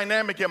this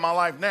dynamic in my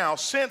life now.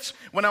 Since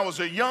when I was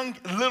a young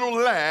little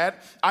lad,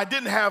 I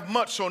didn't have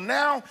much. So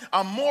now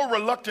I'm more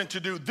reluctant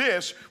to do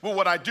this with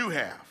what I do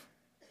have.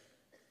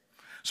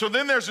 So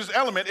then there's this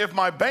element, if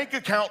my bank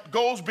account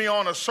goes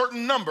beyond a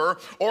certain number,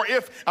 or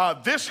if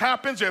this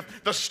happens,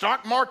 if the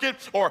stock market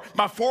or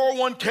my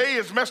 401k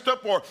is messed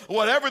up or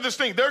whatever this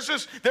thing, there's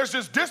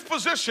this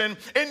disposition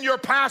in your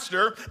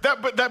pastor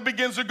that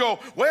begins to go,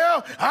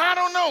 well, I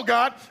don't know,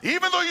 God.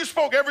 Even though you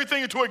spoke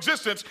everything into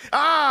existence,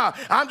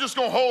 I'm just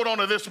going to hold on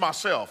to this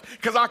myself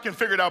because I can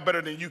figure it out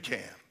better than you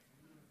can.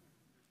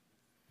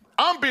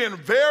 I'm being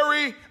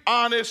very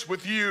honest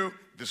with you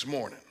this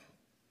morning.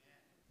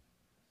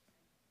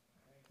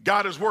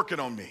 God is working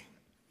on me.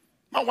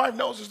 My wife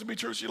knows this to be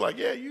true. She's like,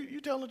 yeah, you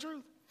telling the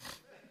truth.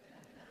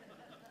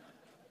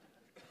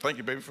 Thank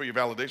you, baby, for your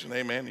validation.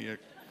 Amen. Your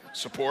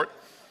support.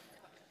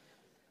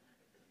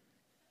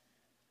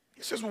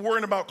 He says we're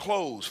worrying about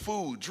clothes,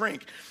 food,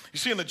 drink. You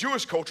see, in the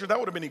Jewish culture, that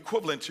would have been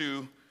equivalent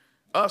to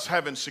us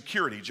having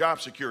security,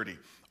 job security,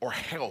 or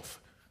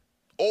health,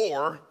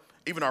 or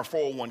even our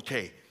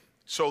 401k.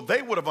 So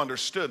they would have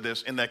understood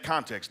this in that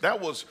context.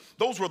 Those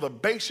were the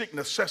basic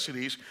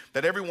necessities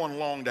that everyone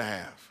longed to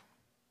have.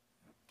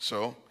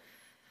 So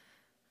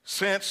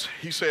since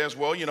he says,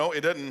 well,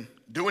 it doesn't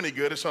do any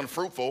good, it's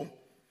unfruitful,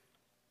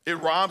 it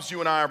robs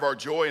you and I of our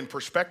joy and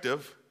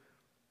perspective.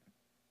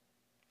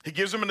 He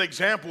gives them an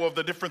example of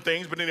the different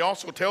things, but then he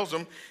also tells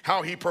them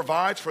how he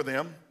provides for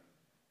them,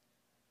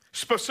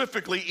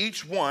 specifically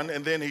each one,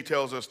 and then he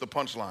tells us the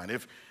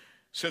punchline.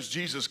 Since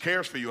Jesus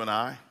cares for you and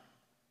I,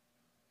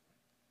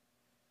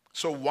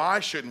 so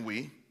why shouldn't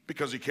we,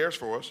 because he cares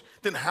for us,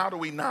 then how do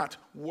we not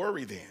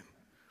worry then?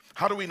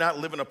 How do we not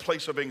live in a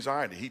place of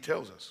anxiety? He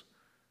tells us.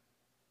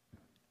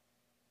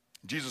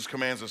 Jesus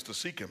commands us to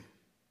seek him.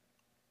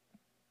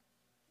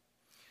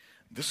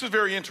 This is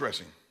very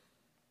interesting.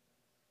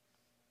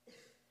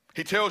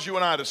 He tells you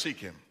and I to seek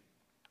him.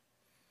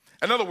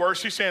 In other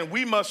words, he's saying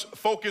we must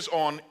focus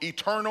on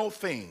eternal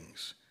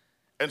things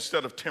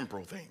instead of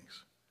temporal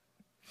things.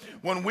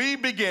 When we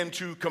begin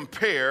to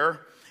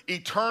compare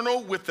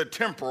eternal with the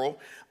temporal,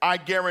 I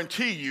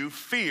guarantee you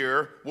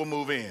fear will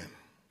move in.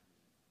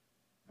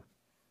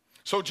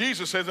 So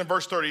Jesus says in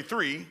verse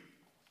 33,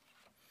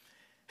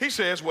 he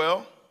says,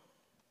 well,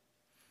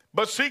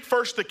 but seek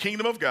first the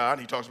kingdom of God.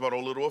 He talks about a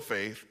little of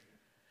faith.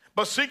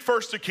 But seek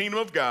first the kingdom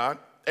of God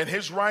and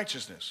his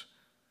righteousness,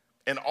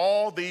 and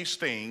all these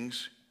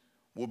things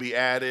will be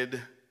added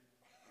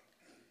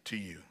to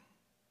you.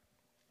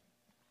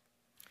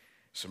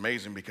 It's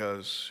amazing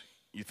because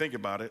you think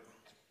about it.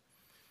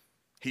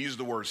 He used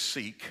the word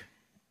seek,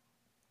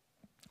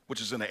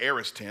 which is in the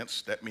aorist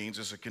tense. That means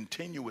it's a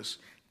continuous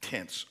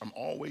tense. I'm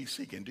always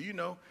seeking. Do you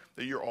know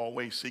that you're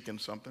always seeking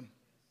something?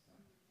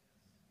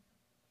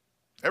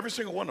 Every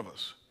single one of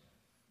us.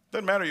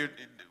 Doesn't matter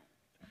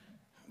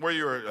whether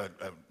you're a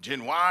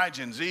Gen Y,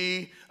 Gen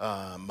Z,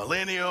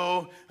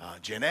 millennial,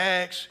 Gen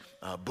X,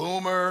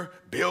 boomer,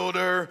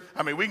 builder.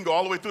 I mean, we can go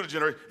all the way through the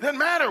generation. It doesn't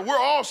matter. We're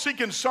all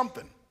seeking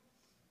something.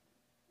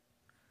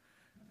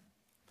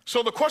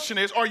 So the question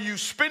is, are you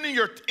spending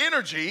your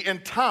energy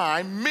and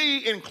time,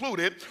 me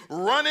included,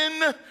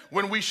 running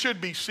when we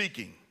should be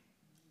seeking?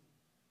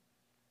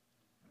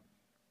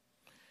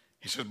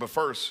 He says, but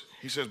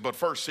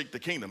first seek the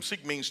kingdom.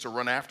 Seek means to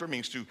run after,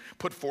 means to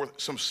put forth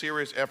some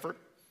serious effort.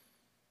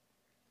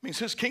 It means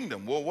his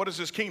kingdom. Well, what is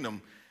his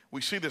kingdom?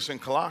 We see this in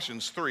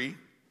Colossians 3.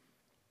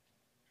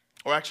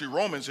 Or actually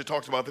Romans, it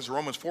talks about this in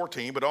Romans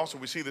 14, but also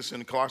we see this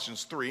in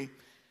Colossians 3.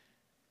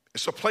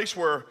 It's a place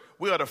where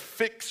we ought to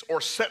fix or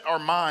set our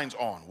minds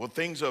on with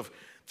things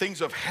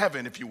of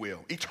heaven, if you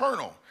will,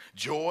 eternal,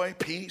 joy,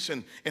 peace,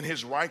 and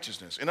his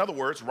righteousness. In other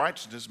words,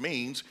 righteousness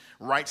means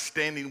right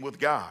standing with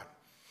God.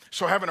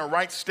 So having a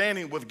right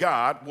standing with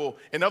God will,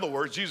 in other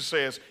words, Jesus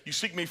says, you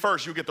seek me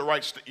first, you'll get the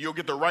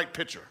right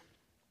picture.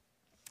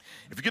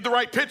 If you get the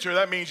right picture,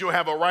 that means you'll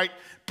have a right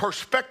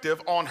perspective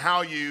on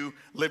how you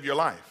live your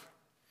life.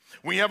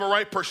 When you have a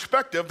right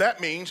perspective,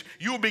 that means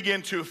you will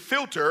begin to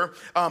filter,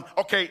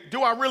 okay,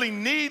 do I really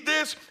need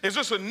this? Is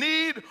this a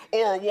need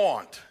or a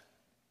want?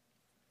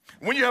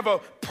 When you have a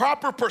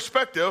proper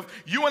perspective,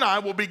 you and I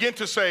will begin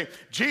to say,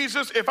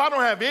 Jesus, if I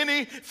don't have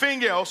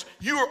anything else,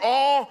 you are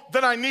all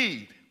that I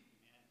need.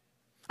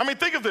 I mean,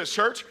 think of this,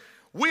 church.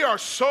 We are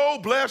so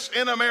blessed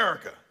in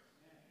America.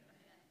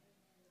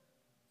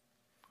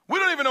 We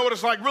don't even know what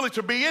it's like really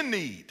to be in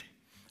need.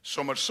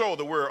 So much so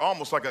that we're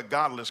almost like a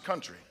godless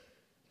country.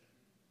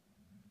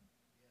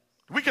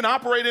 We can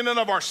operate in and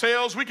of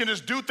ourselves. We can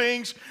just do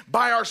things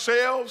by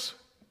ourselves.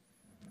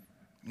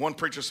 One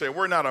preacher said,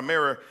 we're not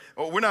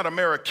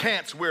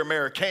Americans, we're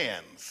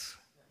Americans.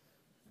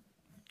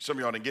 Some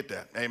of y'all didn't get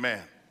that.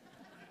 Amen.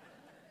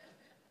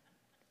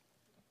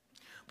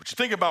 But you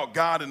think about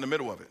God in the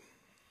middle of it.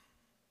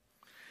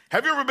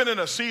 Have you ever been in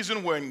a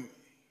season when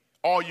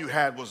all you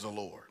had was the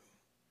Lord?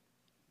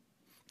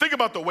 Think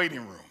about the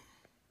waiting room.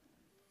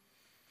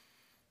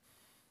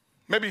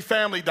 Maybe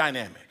family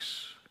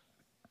dynamics.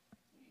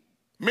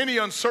 Many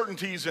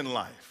uncertainties in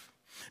life.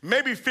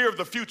 Maybe fear of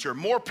the future.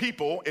 More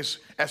people, as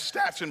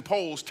stats and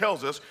polls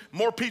tells us,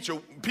 more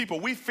people,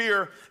 we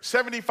fear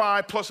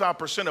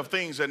 75+% of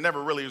things that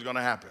never really is going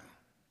to happen.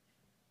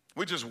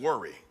 We just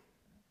worry.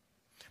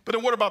 But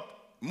then what about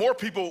more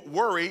people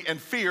worry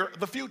and fear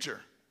the future?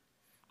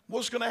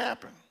 What's going to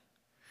happen?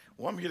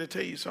 Well, I'm here to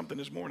tell you something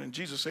this morning.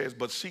 Jesus says,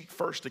 but seek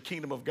first the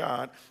kingdom of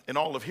God and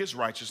all of his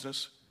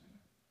righteousness.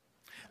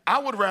 I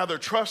would rather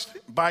trust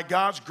by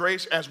God's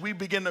grace as we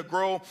begin to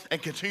grow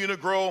and continue to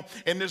grow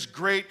in this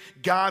great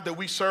God that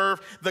we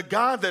serve. The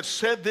God that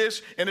said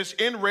this, and it's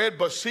in red,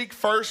 but seek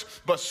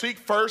first, put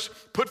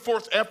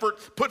forth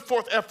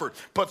effort,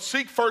 but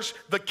seek first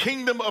the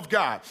kingdom of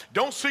God.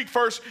 Don't seek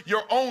first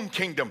your own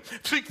kingdom.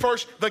 Seek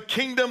first the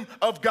kingdom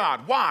of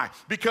God. Why?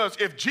 Because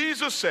if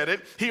Jesus said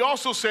it, he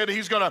also said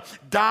he's going to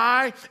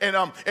die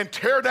and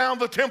tear down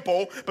the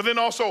temple, but then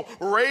also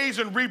raise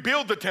and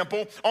rebuild the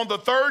temple on the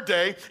third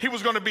day. He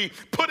was going to be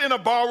put in a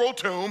borrowed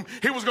tomb.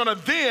 He was going to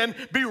then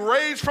be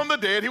raised from the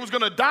dead. He was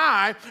going to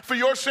die for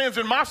your sins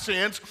and my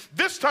sins.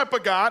 This type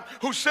of God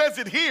who says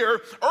it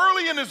here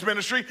early in his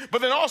ministry,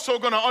 but then also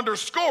going to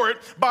underscore it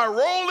by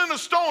rolling a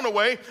stone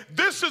away.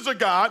 This is a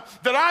God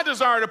that I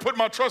desire to put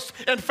my trust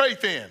and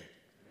faith in.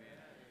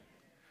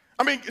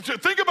 I mean,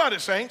 think about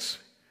it, saints.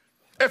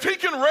 If he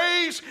can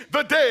raise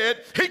the dead,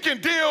 he can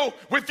deal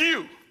with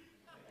you.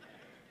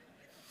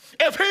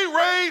 If he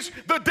raised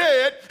the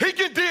dead, he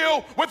can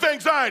deal with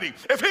anxiety.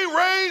 If he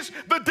raised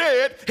the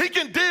dead, he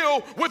can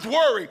deal with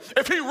worry.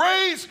 If he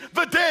raised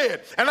the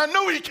dead, and I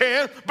know he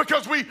can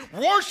because we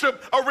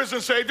worship a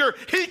risen Savior,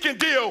 he can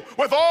deal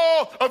with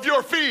all of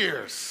your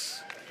fears.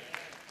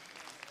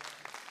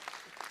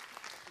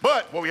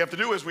 But what we have to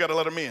do is we got to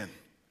let him in.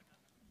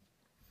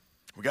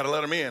 We got to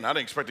let him in. I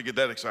didn't expect to get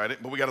that excited,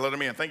 but we got to let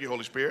him in. Thank you,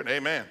 Holy Spirit.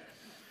 Amen.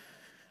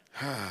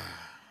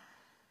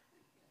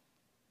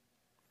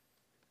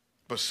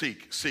 But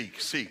seek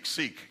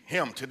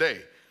him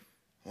today.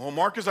 Well,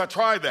 Marcus, I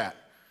tried that.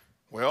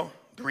 Well,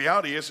 the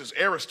reality is, it's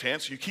aorist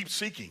tense. You keep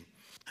seeking.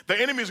 The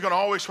enemy is going to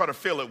always try to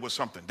fill it with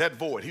something, that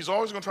void. He's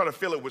always going to try to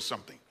fill it with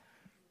something.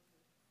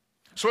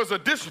 So as a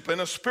discipline,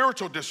 a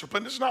spiritual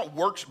discipline, this is not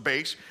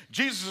works-based.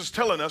 Jesus is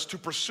telling us to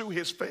pursue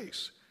his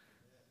face.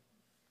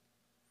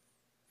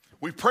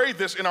 We prayed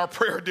this in our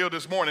prayer deal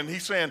this morning.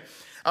 He's saying,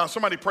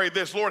 somebody prayed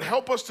this, Lord,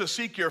 help us to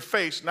seek your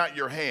face, not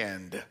your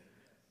hand.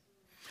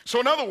 So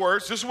in other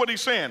words, this is what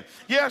he's saying.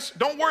 Yes,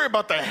 don't worry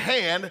about the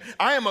hand.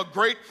 I am a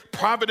great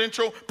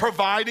providential,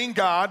 providing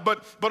God,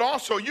 but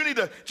also you need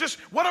to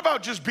what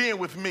about just being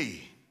with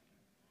me?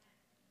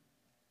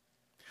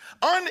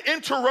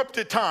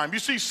 Uninterrupted time. You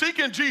see,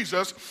 seeking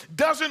Jesus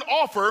doesn't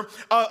offer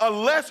a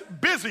less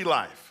busy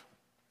life.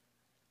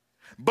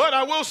 But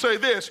I will say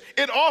this,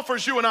 it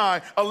offers you and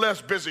I a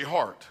less busy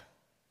heart.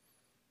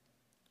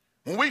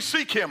 When we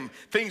seek him,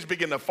 things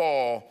begin to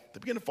fall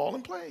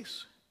in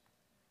place.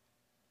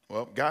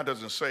 Well, God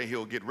doesn't say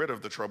he'll get rid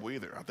of the trouble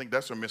either. I think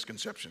that's a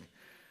misconception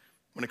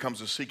when it comes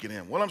to seeking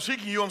him. Well, I'm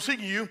seeking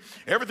you.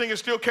 Everything is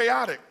still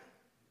chaotic.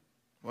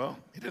 Well,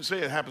 he didn't say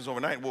it happens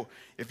overnight. Well,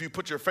 if you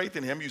put your faith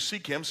in him, you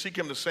seek him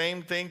the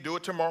same thing, do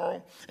it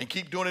tomorrow, and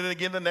keep doing it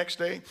again the next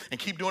day, and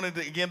keep doing it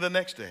again the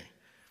next day.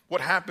 What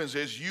happens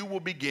is you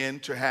will begin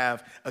to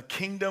have a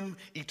kingdom,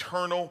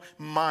 eternal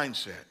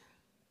mindset.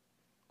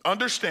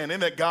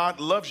 Understanding that God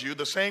loves you,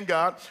 the same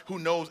God who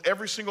knows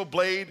every single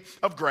blade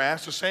of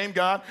grass, the same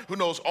God who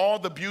knows all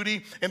the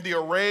beauty and the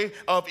array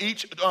of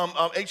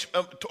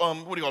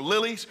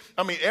lilies.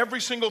 I mean,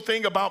 every single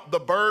thing about the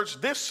birds.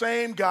 This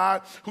same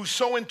God who's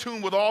so in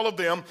tune with all of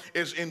them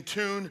is in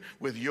tune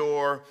with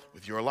your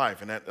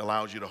life, and that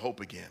allows you to hope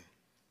again.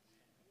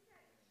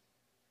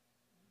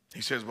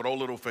 He says, but oh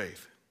little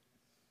faith.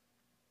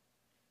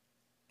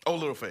 Oh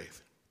little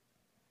faith.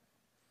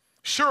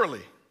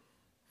 Surely,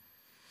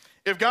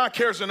 if God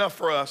cares enough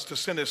for us to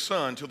send his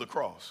son to the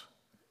cross,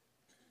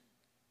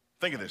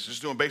 think of this, just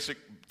doing basic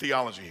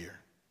theology here.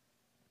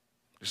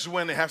 This is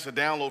when it has to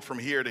download from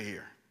here to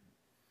here.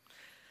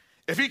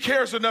 If he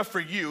cares enough for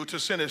you to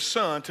send his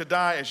son to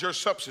die as your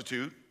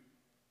substitute,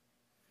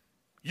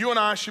 you and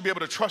I should be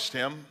able to trust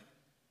him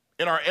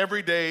in our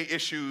everyday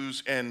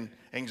issues and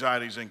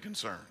anxieties and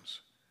concerns.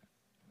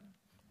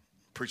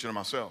 I'm preaching to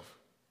myself.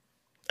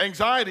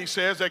 Anxiety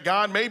says that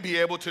God may be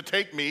able to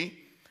take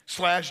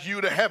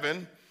me/you to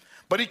heaven,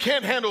 but he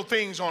can't handle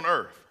things on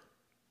earth.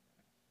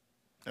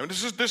 And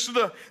this is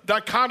the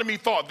dichotomy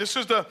thought. This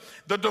is the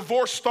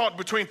divorce thought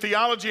between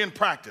theology and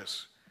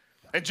practice.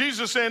 And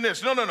Jesus is saying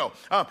this, no.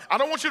 I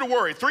don't want you to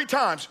worry. 3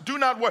 times, do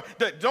not worry.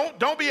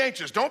 Don't be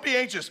anxious. Don't be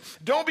anxious.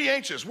 Don't be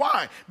anxious.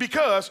 Why?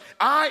 Because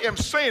I am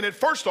saying it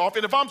first off,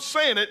 and if I'm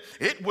saying it,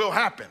 it will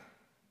happen.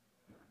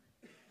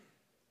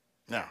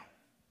 Now,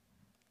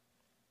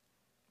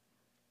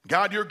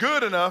 God, you're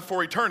good enough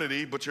for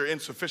eternity, but you're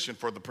insufficient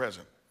for the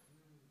present.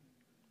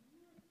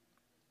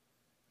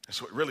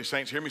 That's what really,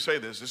 saints, hear me say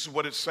this. This is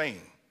what it's saying.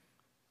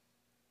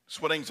 This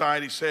is what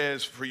anxiety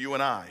says for you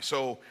and I.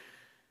 So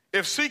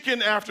if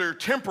seeking after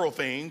temporal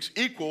things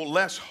equal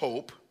less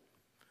hope,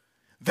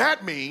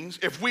 that means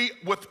if we,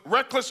 with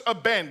reckless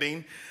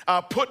abandon,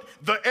 put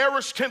the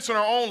aorist tense in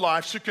our own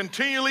lives to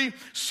continually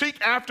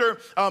seek after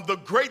the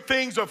great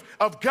things of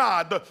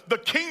God, the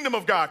kingdom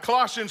of God,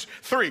 Colossians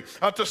 3,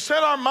 to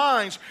set our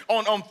minds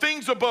on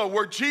things above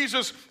where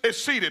Jesus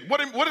is seated.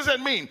 What does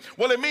that mean?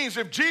 Well, it means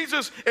if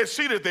Jesus is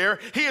seated there,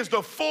 he is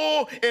the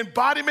full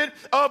embodiment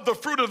of the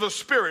fruit of the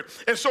Spirit.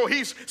 And so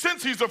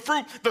since he's the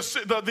fruit,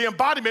 the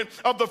embodiment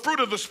of the fruit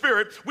of the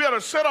Spirit, we ought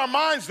to set our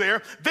minds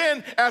there.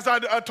 Then, as I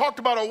talked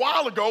about a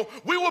while ago,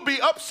 we will be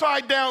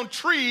upside down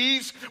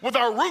trees with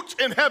our roots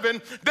in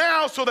heaven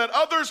now so that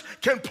others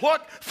can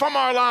pluck from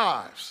our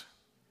lives.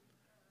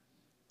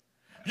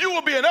 You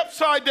will be an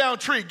upside down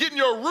tree, getting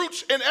your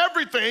roots in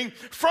everything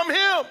from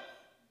him.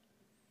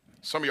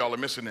 Some of y'all are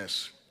missing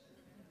this.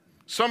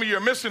 Some of you are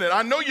missing it.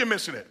 I know you're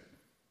missing it.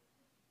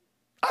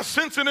 I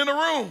sense it in the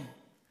room.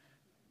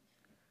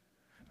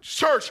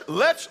 Church,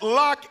 let's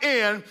lock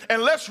in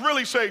and let's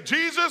really say,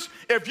 Jesus,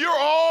 if you're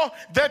all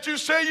that you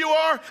say you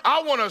are,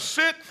 I want to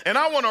sit and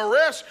I want to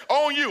rest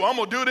on you. I'm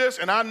going to do this,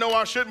 and I know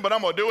I shouldn't, but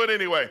I'm going to do it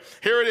anyway.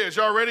 Here it is.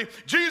 Y'all ready?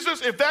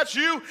 Jesus, if that's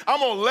you, I'm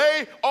going to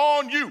lay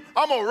on you.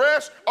 I'm going to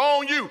rest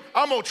on you.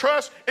 I'm going to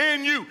trust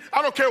in you.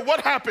 I don't care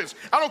what happens.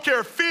 I don't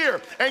care fear,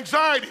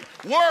 anxiety,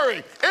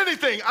 worry,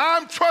 anything.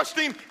 I'm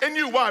trusting in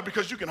you. Why?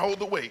 Because you can hold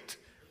the weight.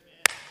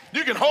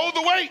 You can hold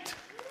the weight.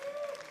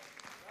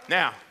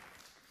 Now,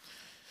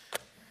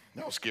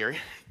 that was scary.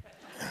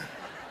 I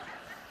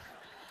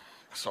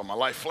saw my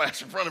life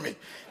flash in front of me.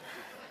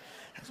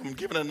 As I'm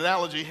giving an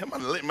analogy,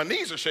 my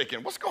knees are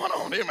shaking. What's going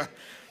on here?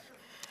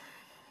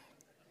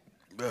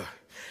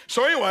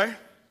 So anyway,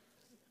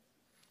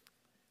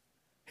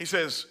 he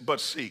says,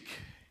 but seek.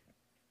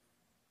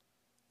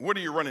 What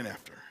are you running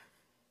after?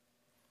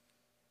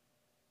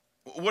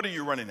 What are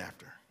you running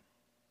after?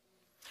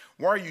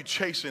 Why are you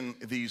chasing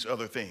these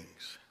other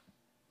things?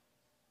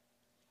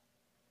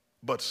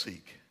 But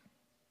seek.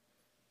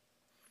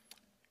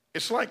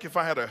 It's like if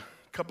I had a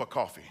cup of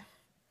coffee.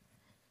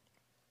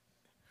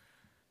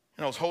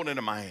 And I was holding it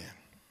in my hand.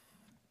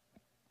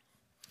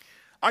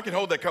 I could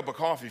hold that cup of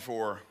coffee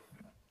for,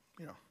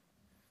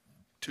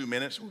 2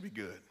 minutes would be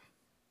good.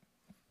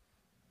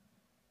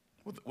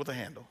 With a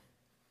handle.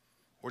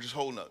 Or just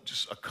holding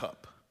just a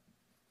cup.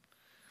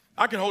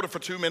 I can hold it for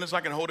 2 minutes.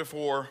 I can hold it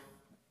for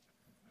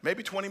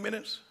maybe 20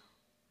 minutes.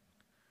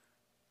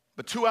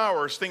 But 2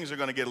 hours, things are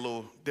going to get a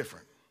little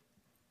different.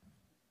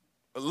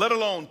 Let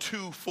alone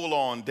 2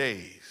 full-on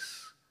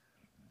days.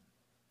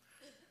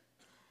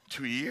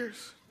 2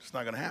 years, it's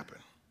not going to happen.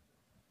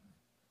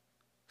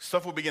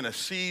 Stuff will begin to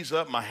seize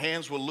up. My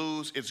hands will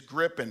lose its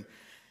grip, and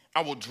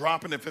I will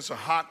drop it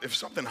if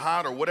something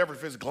hot or whatever,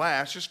 if it's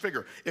glass. Just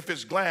figure, if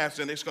it's glass,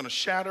 then it's going to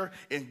shatter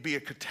and be a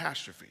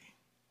catastrophe.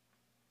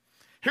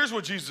 Here's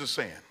what Jesus is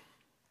saying.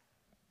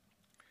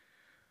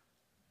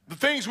 The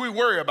things we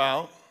worry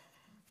about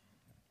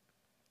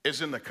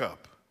is in the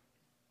cup.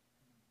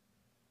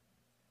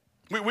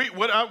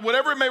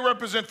 Whatever it may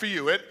represent for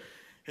you,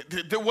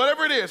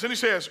 whatever it is, and he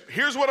says,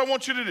 here's what I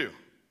want you to do.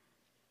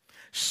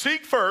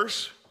 Seek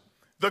first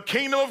the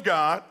kingdom of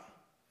God.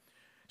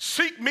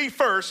 Seek me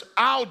first,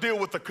 I'll deal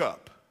with the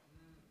cup.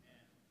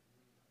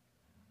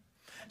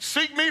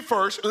 Seek me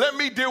first, let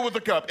me deal with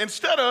the cup.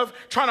 Instead of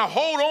trying to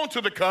hold on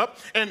to the cup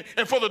and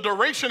for the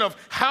duration of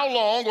how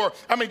long, or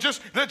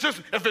just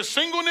if it's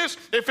singleness,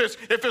 if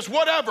it's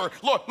whatever,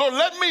 Lord,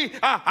 let me,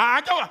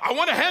 I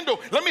want to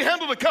let me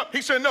handle the cup.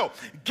 He said, no,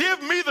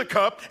 give me the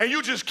cup and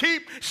you just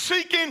keep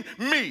seeking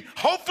me.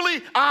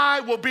 Hopefully I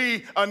will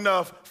be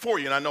enough for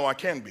you, and I know I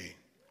can be.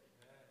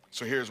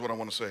 So here's what I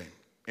want to say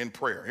in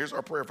prayer. Here's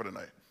our prayer for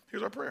tonight.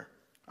 Here's our prayer.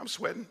 I'm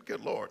sweating,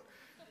 good Lord.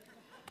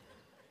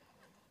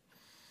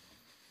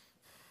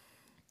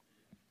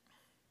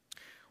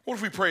 What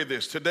if we pray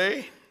this?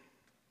 Today,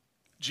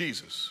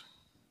 Jesus.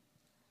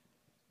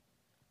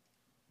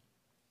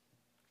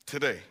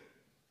 Today,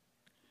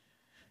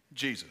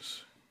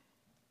 Jesus.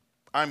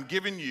 I'm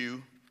giving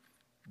you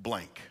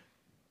blank.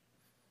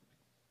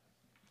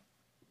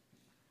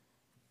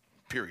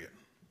 Period.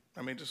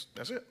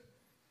 That's it.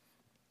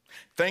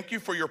 Thank you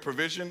for your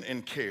provision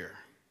and care.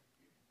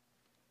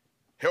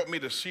 Help me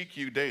to seek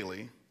you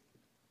daily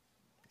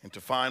and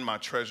to find my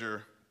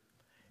treasure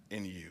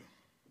in you.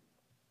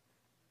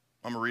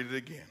 I'm going to read it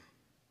again.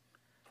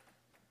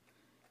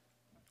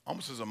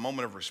 Almost as a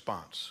moment of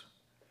response.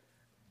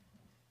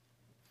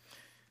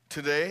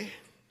 Today,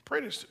 pray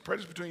this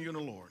between you and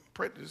the Lord.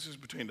 Pray this is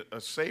between a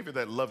Savior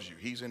that loves you.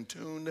 He's in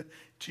tune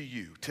to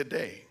you.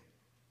 Today,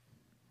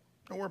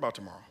 don't worry about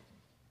tomorrow.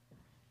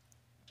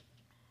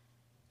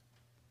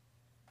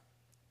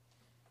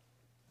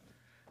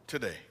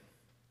 Today,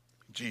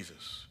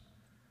 Jesus.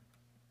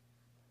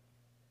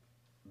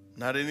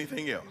 Not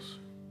anything else,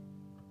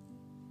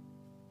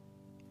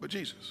 but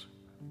Jesus.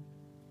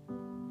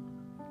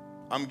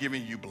 I'm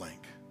giving you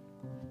blank.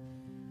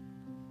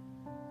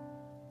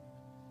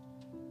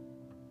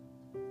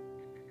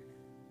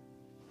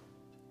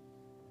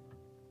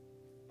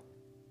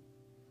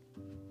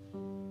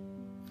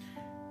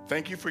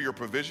 Thank you for your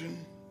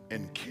provision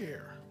and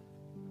care.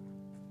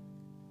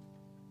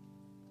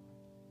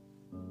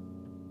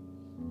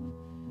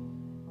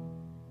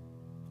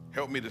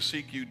 Help me to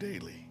seek you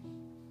daily.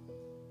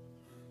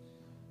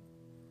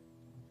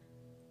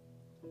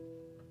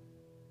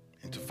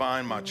 And to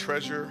find my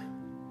treasure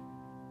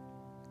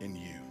in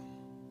you.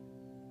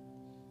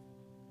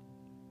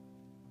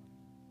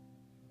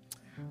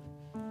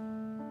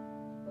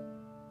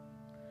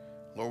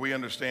 Lord, we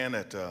understand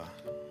that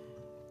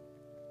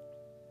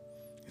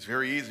it's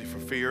very easy for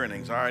fear and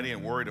anxiety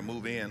and worry to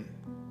move in.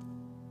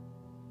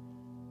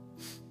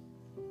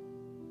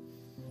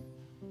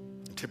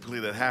 Typically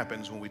that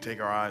happens when we take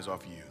our eyes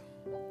off you.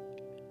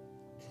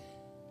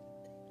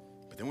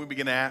 But then we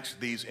begin to ask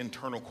these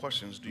internal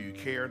questions. Do you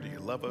care? Do you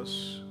love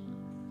us?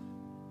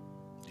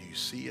 Do you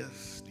see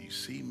us? Do you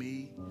see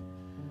me?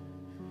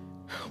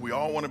 We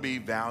all want to be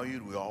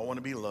valued. We all want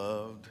to be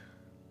loved.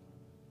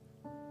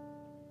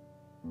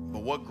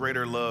 But what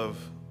greater love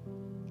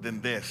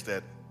than this,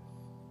 that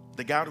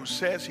the God who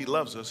says he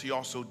loves us, he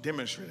also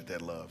demonstrated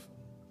that love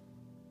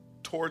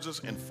towards us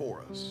and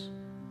for us.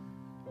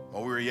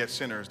 While we were yet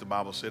sinners, the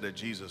Bible said that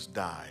Jesus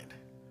died.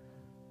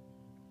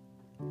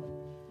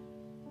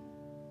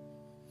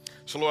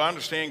 So, Lord, I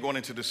understand going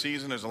into the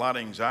season, there's a lot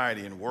of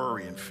anxiety and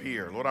worry and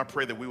fear. Lord, I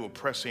pray that we will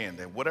press in,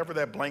 that whatever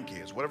that blank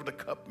is, whatever the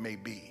cup may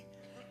be,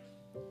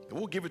 that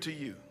we'll give it to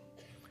you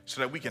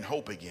so that we can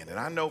hope again. And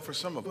I know for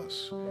some of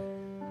us,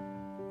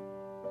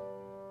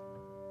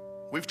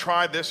 we've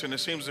tried this and it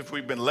seems as if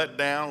we've been let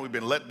down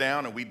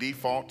and we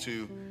default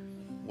to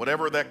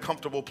whatever that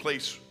comfortable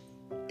place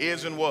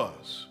is and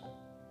was.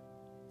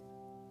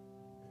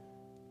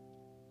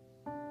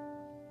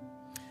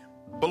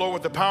 But Lord,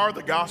 with the power of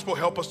the gospel,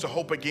 help us to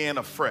hope again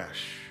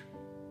afresh.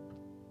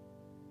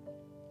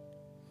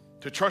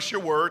 To trust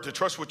your word, to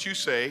trust what you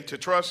say, to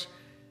trust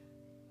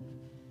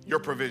your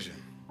provision.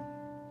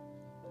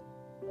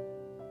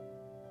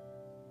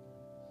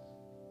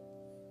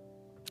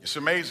 It's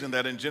amazing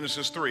that in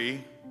Genesis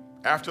 3,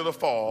 after the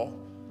fall,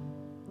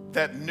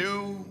 that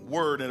new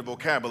word in the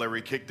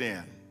vocabulary kicked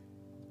in.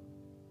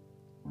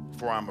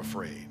 For I'm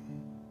afraid.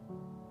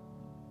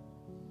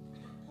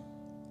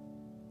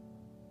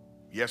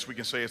 Yes, we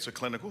can say it's a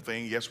clinical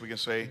thing. Yes, we can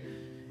say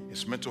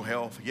it's mental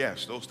health.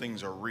 Yes, those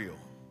things are real.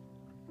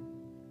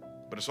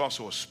 But it's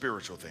also a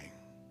spiritual thing.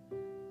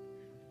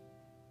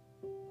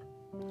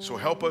 So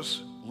help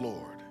us,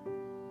 Lord,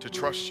 to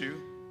trust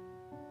you,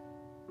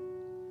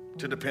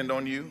 to depend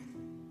on you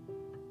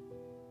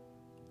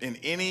in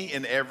any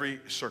and every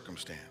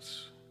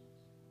circumstance.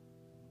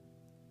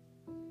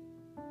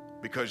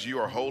 Because you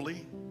are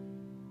holy.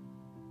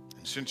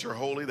 And since you're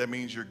holy, that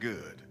means you're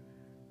good.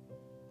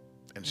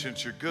 And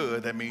since you're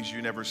good, that means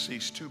you never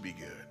cease to be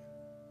good.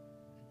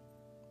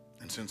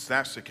 And since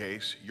that's the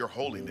case, your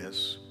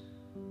holiness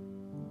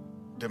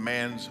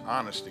demands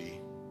honesty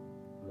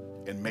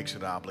and makes it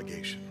an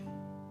obligation.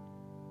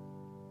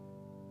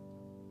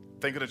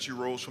 Thinking that you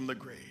rose from the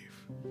grave,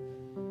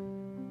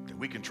 that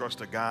we can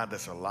trust a God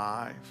that's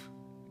alive,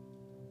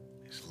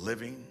 He's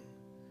living,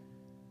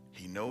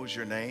 He knows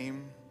your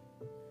name,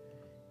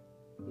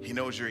 He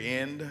knows your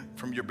end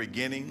from your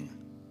beginning.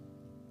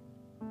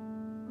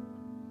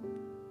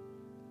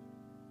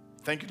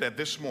 Thank you that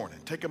this morning,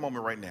 take a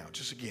moment right now,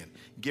 just again,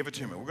 give it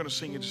to Him. We're going to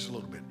sing it just a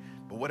little bit,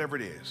 but whatever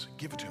it is,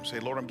 give it to Him. Say,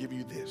 Lord, I'm giving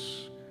you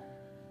this.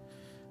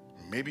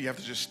 Maybe you have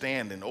to just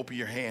stand and open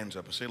your hands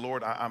up and say,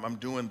 Lord, I'm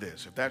doing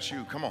this. If that's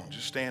you, come on,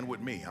 just stand with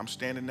me. I'm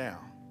standing now.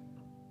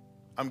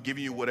 I'm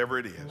giving you whatever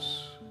it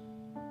is.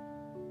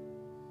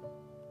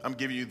 I'm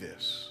giving you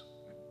this.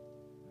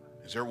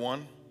 Is there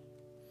one?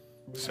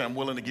 Say, I'm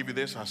willing to give you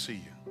this. I see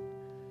you.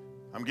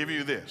 I'm giving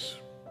you this.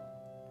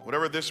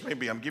 Whatever this may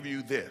be, I'm giving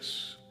you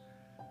this.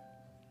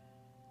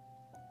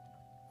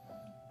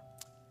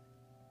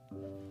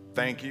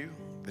 Thank you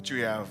that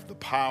you have the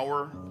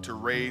power to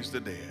raise the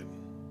dead.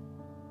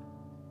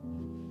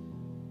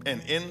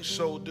 And in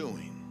so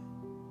doing,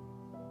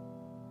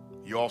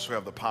 you also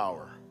have the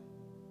power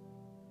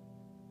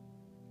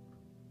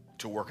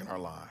to work in our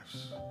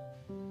lives.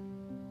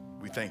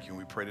 We thank you and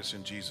we pray this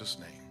in Jesus'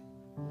 name.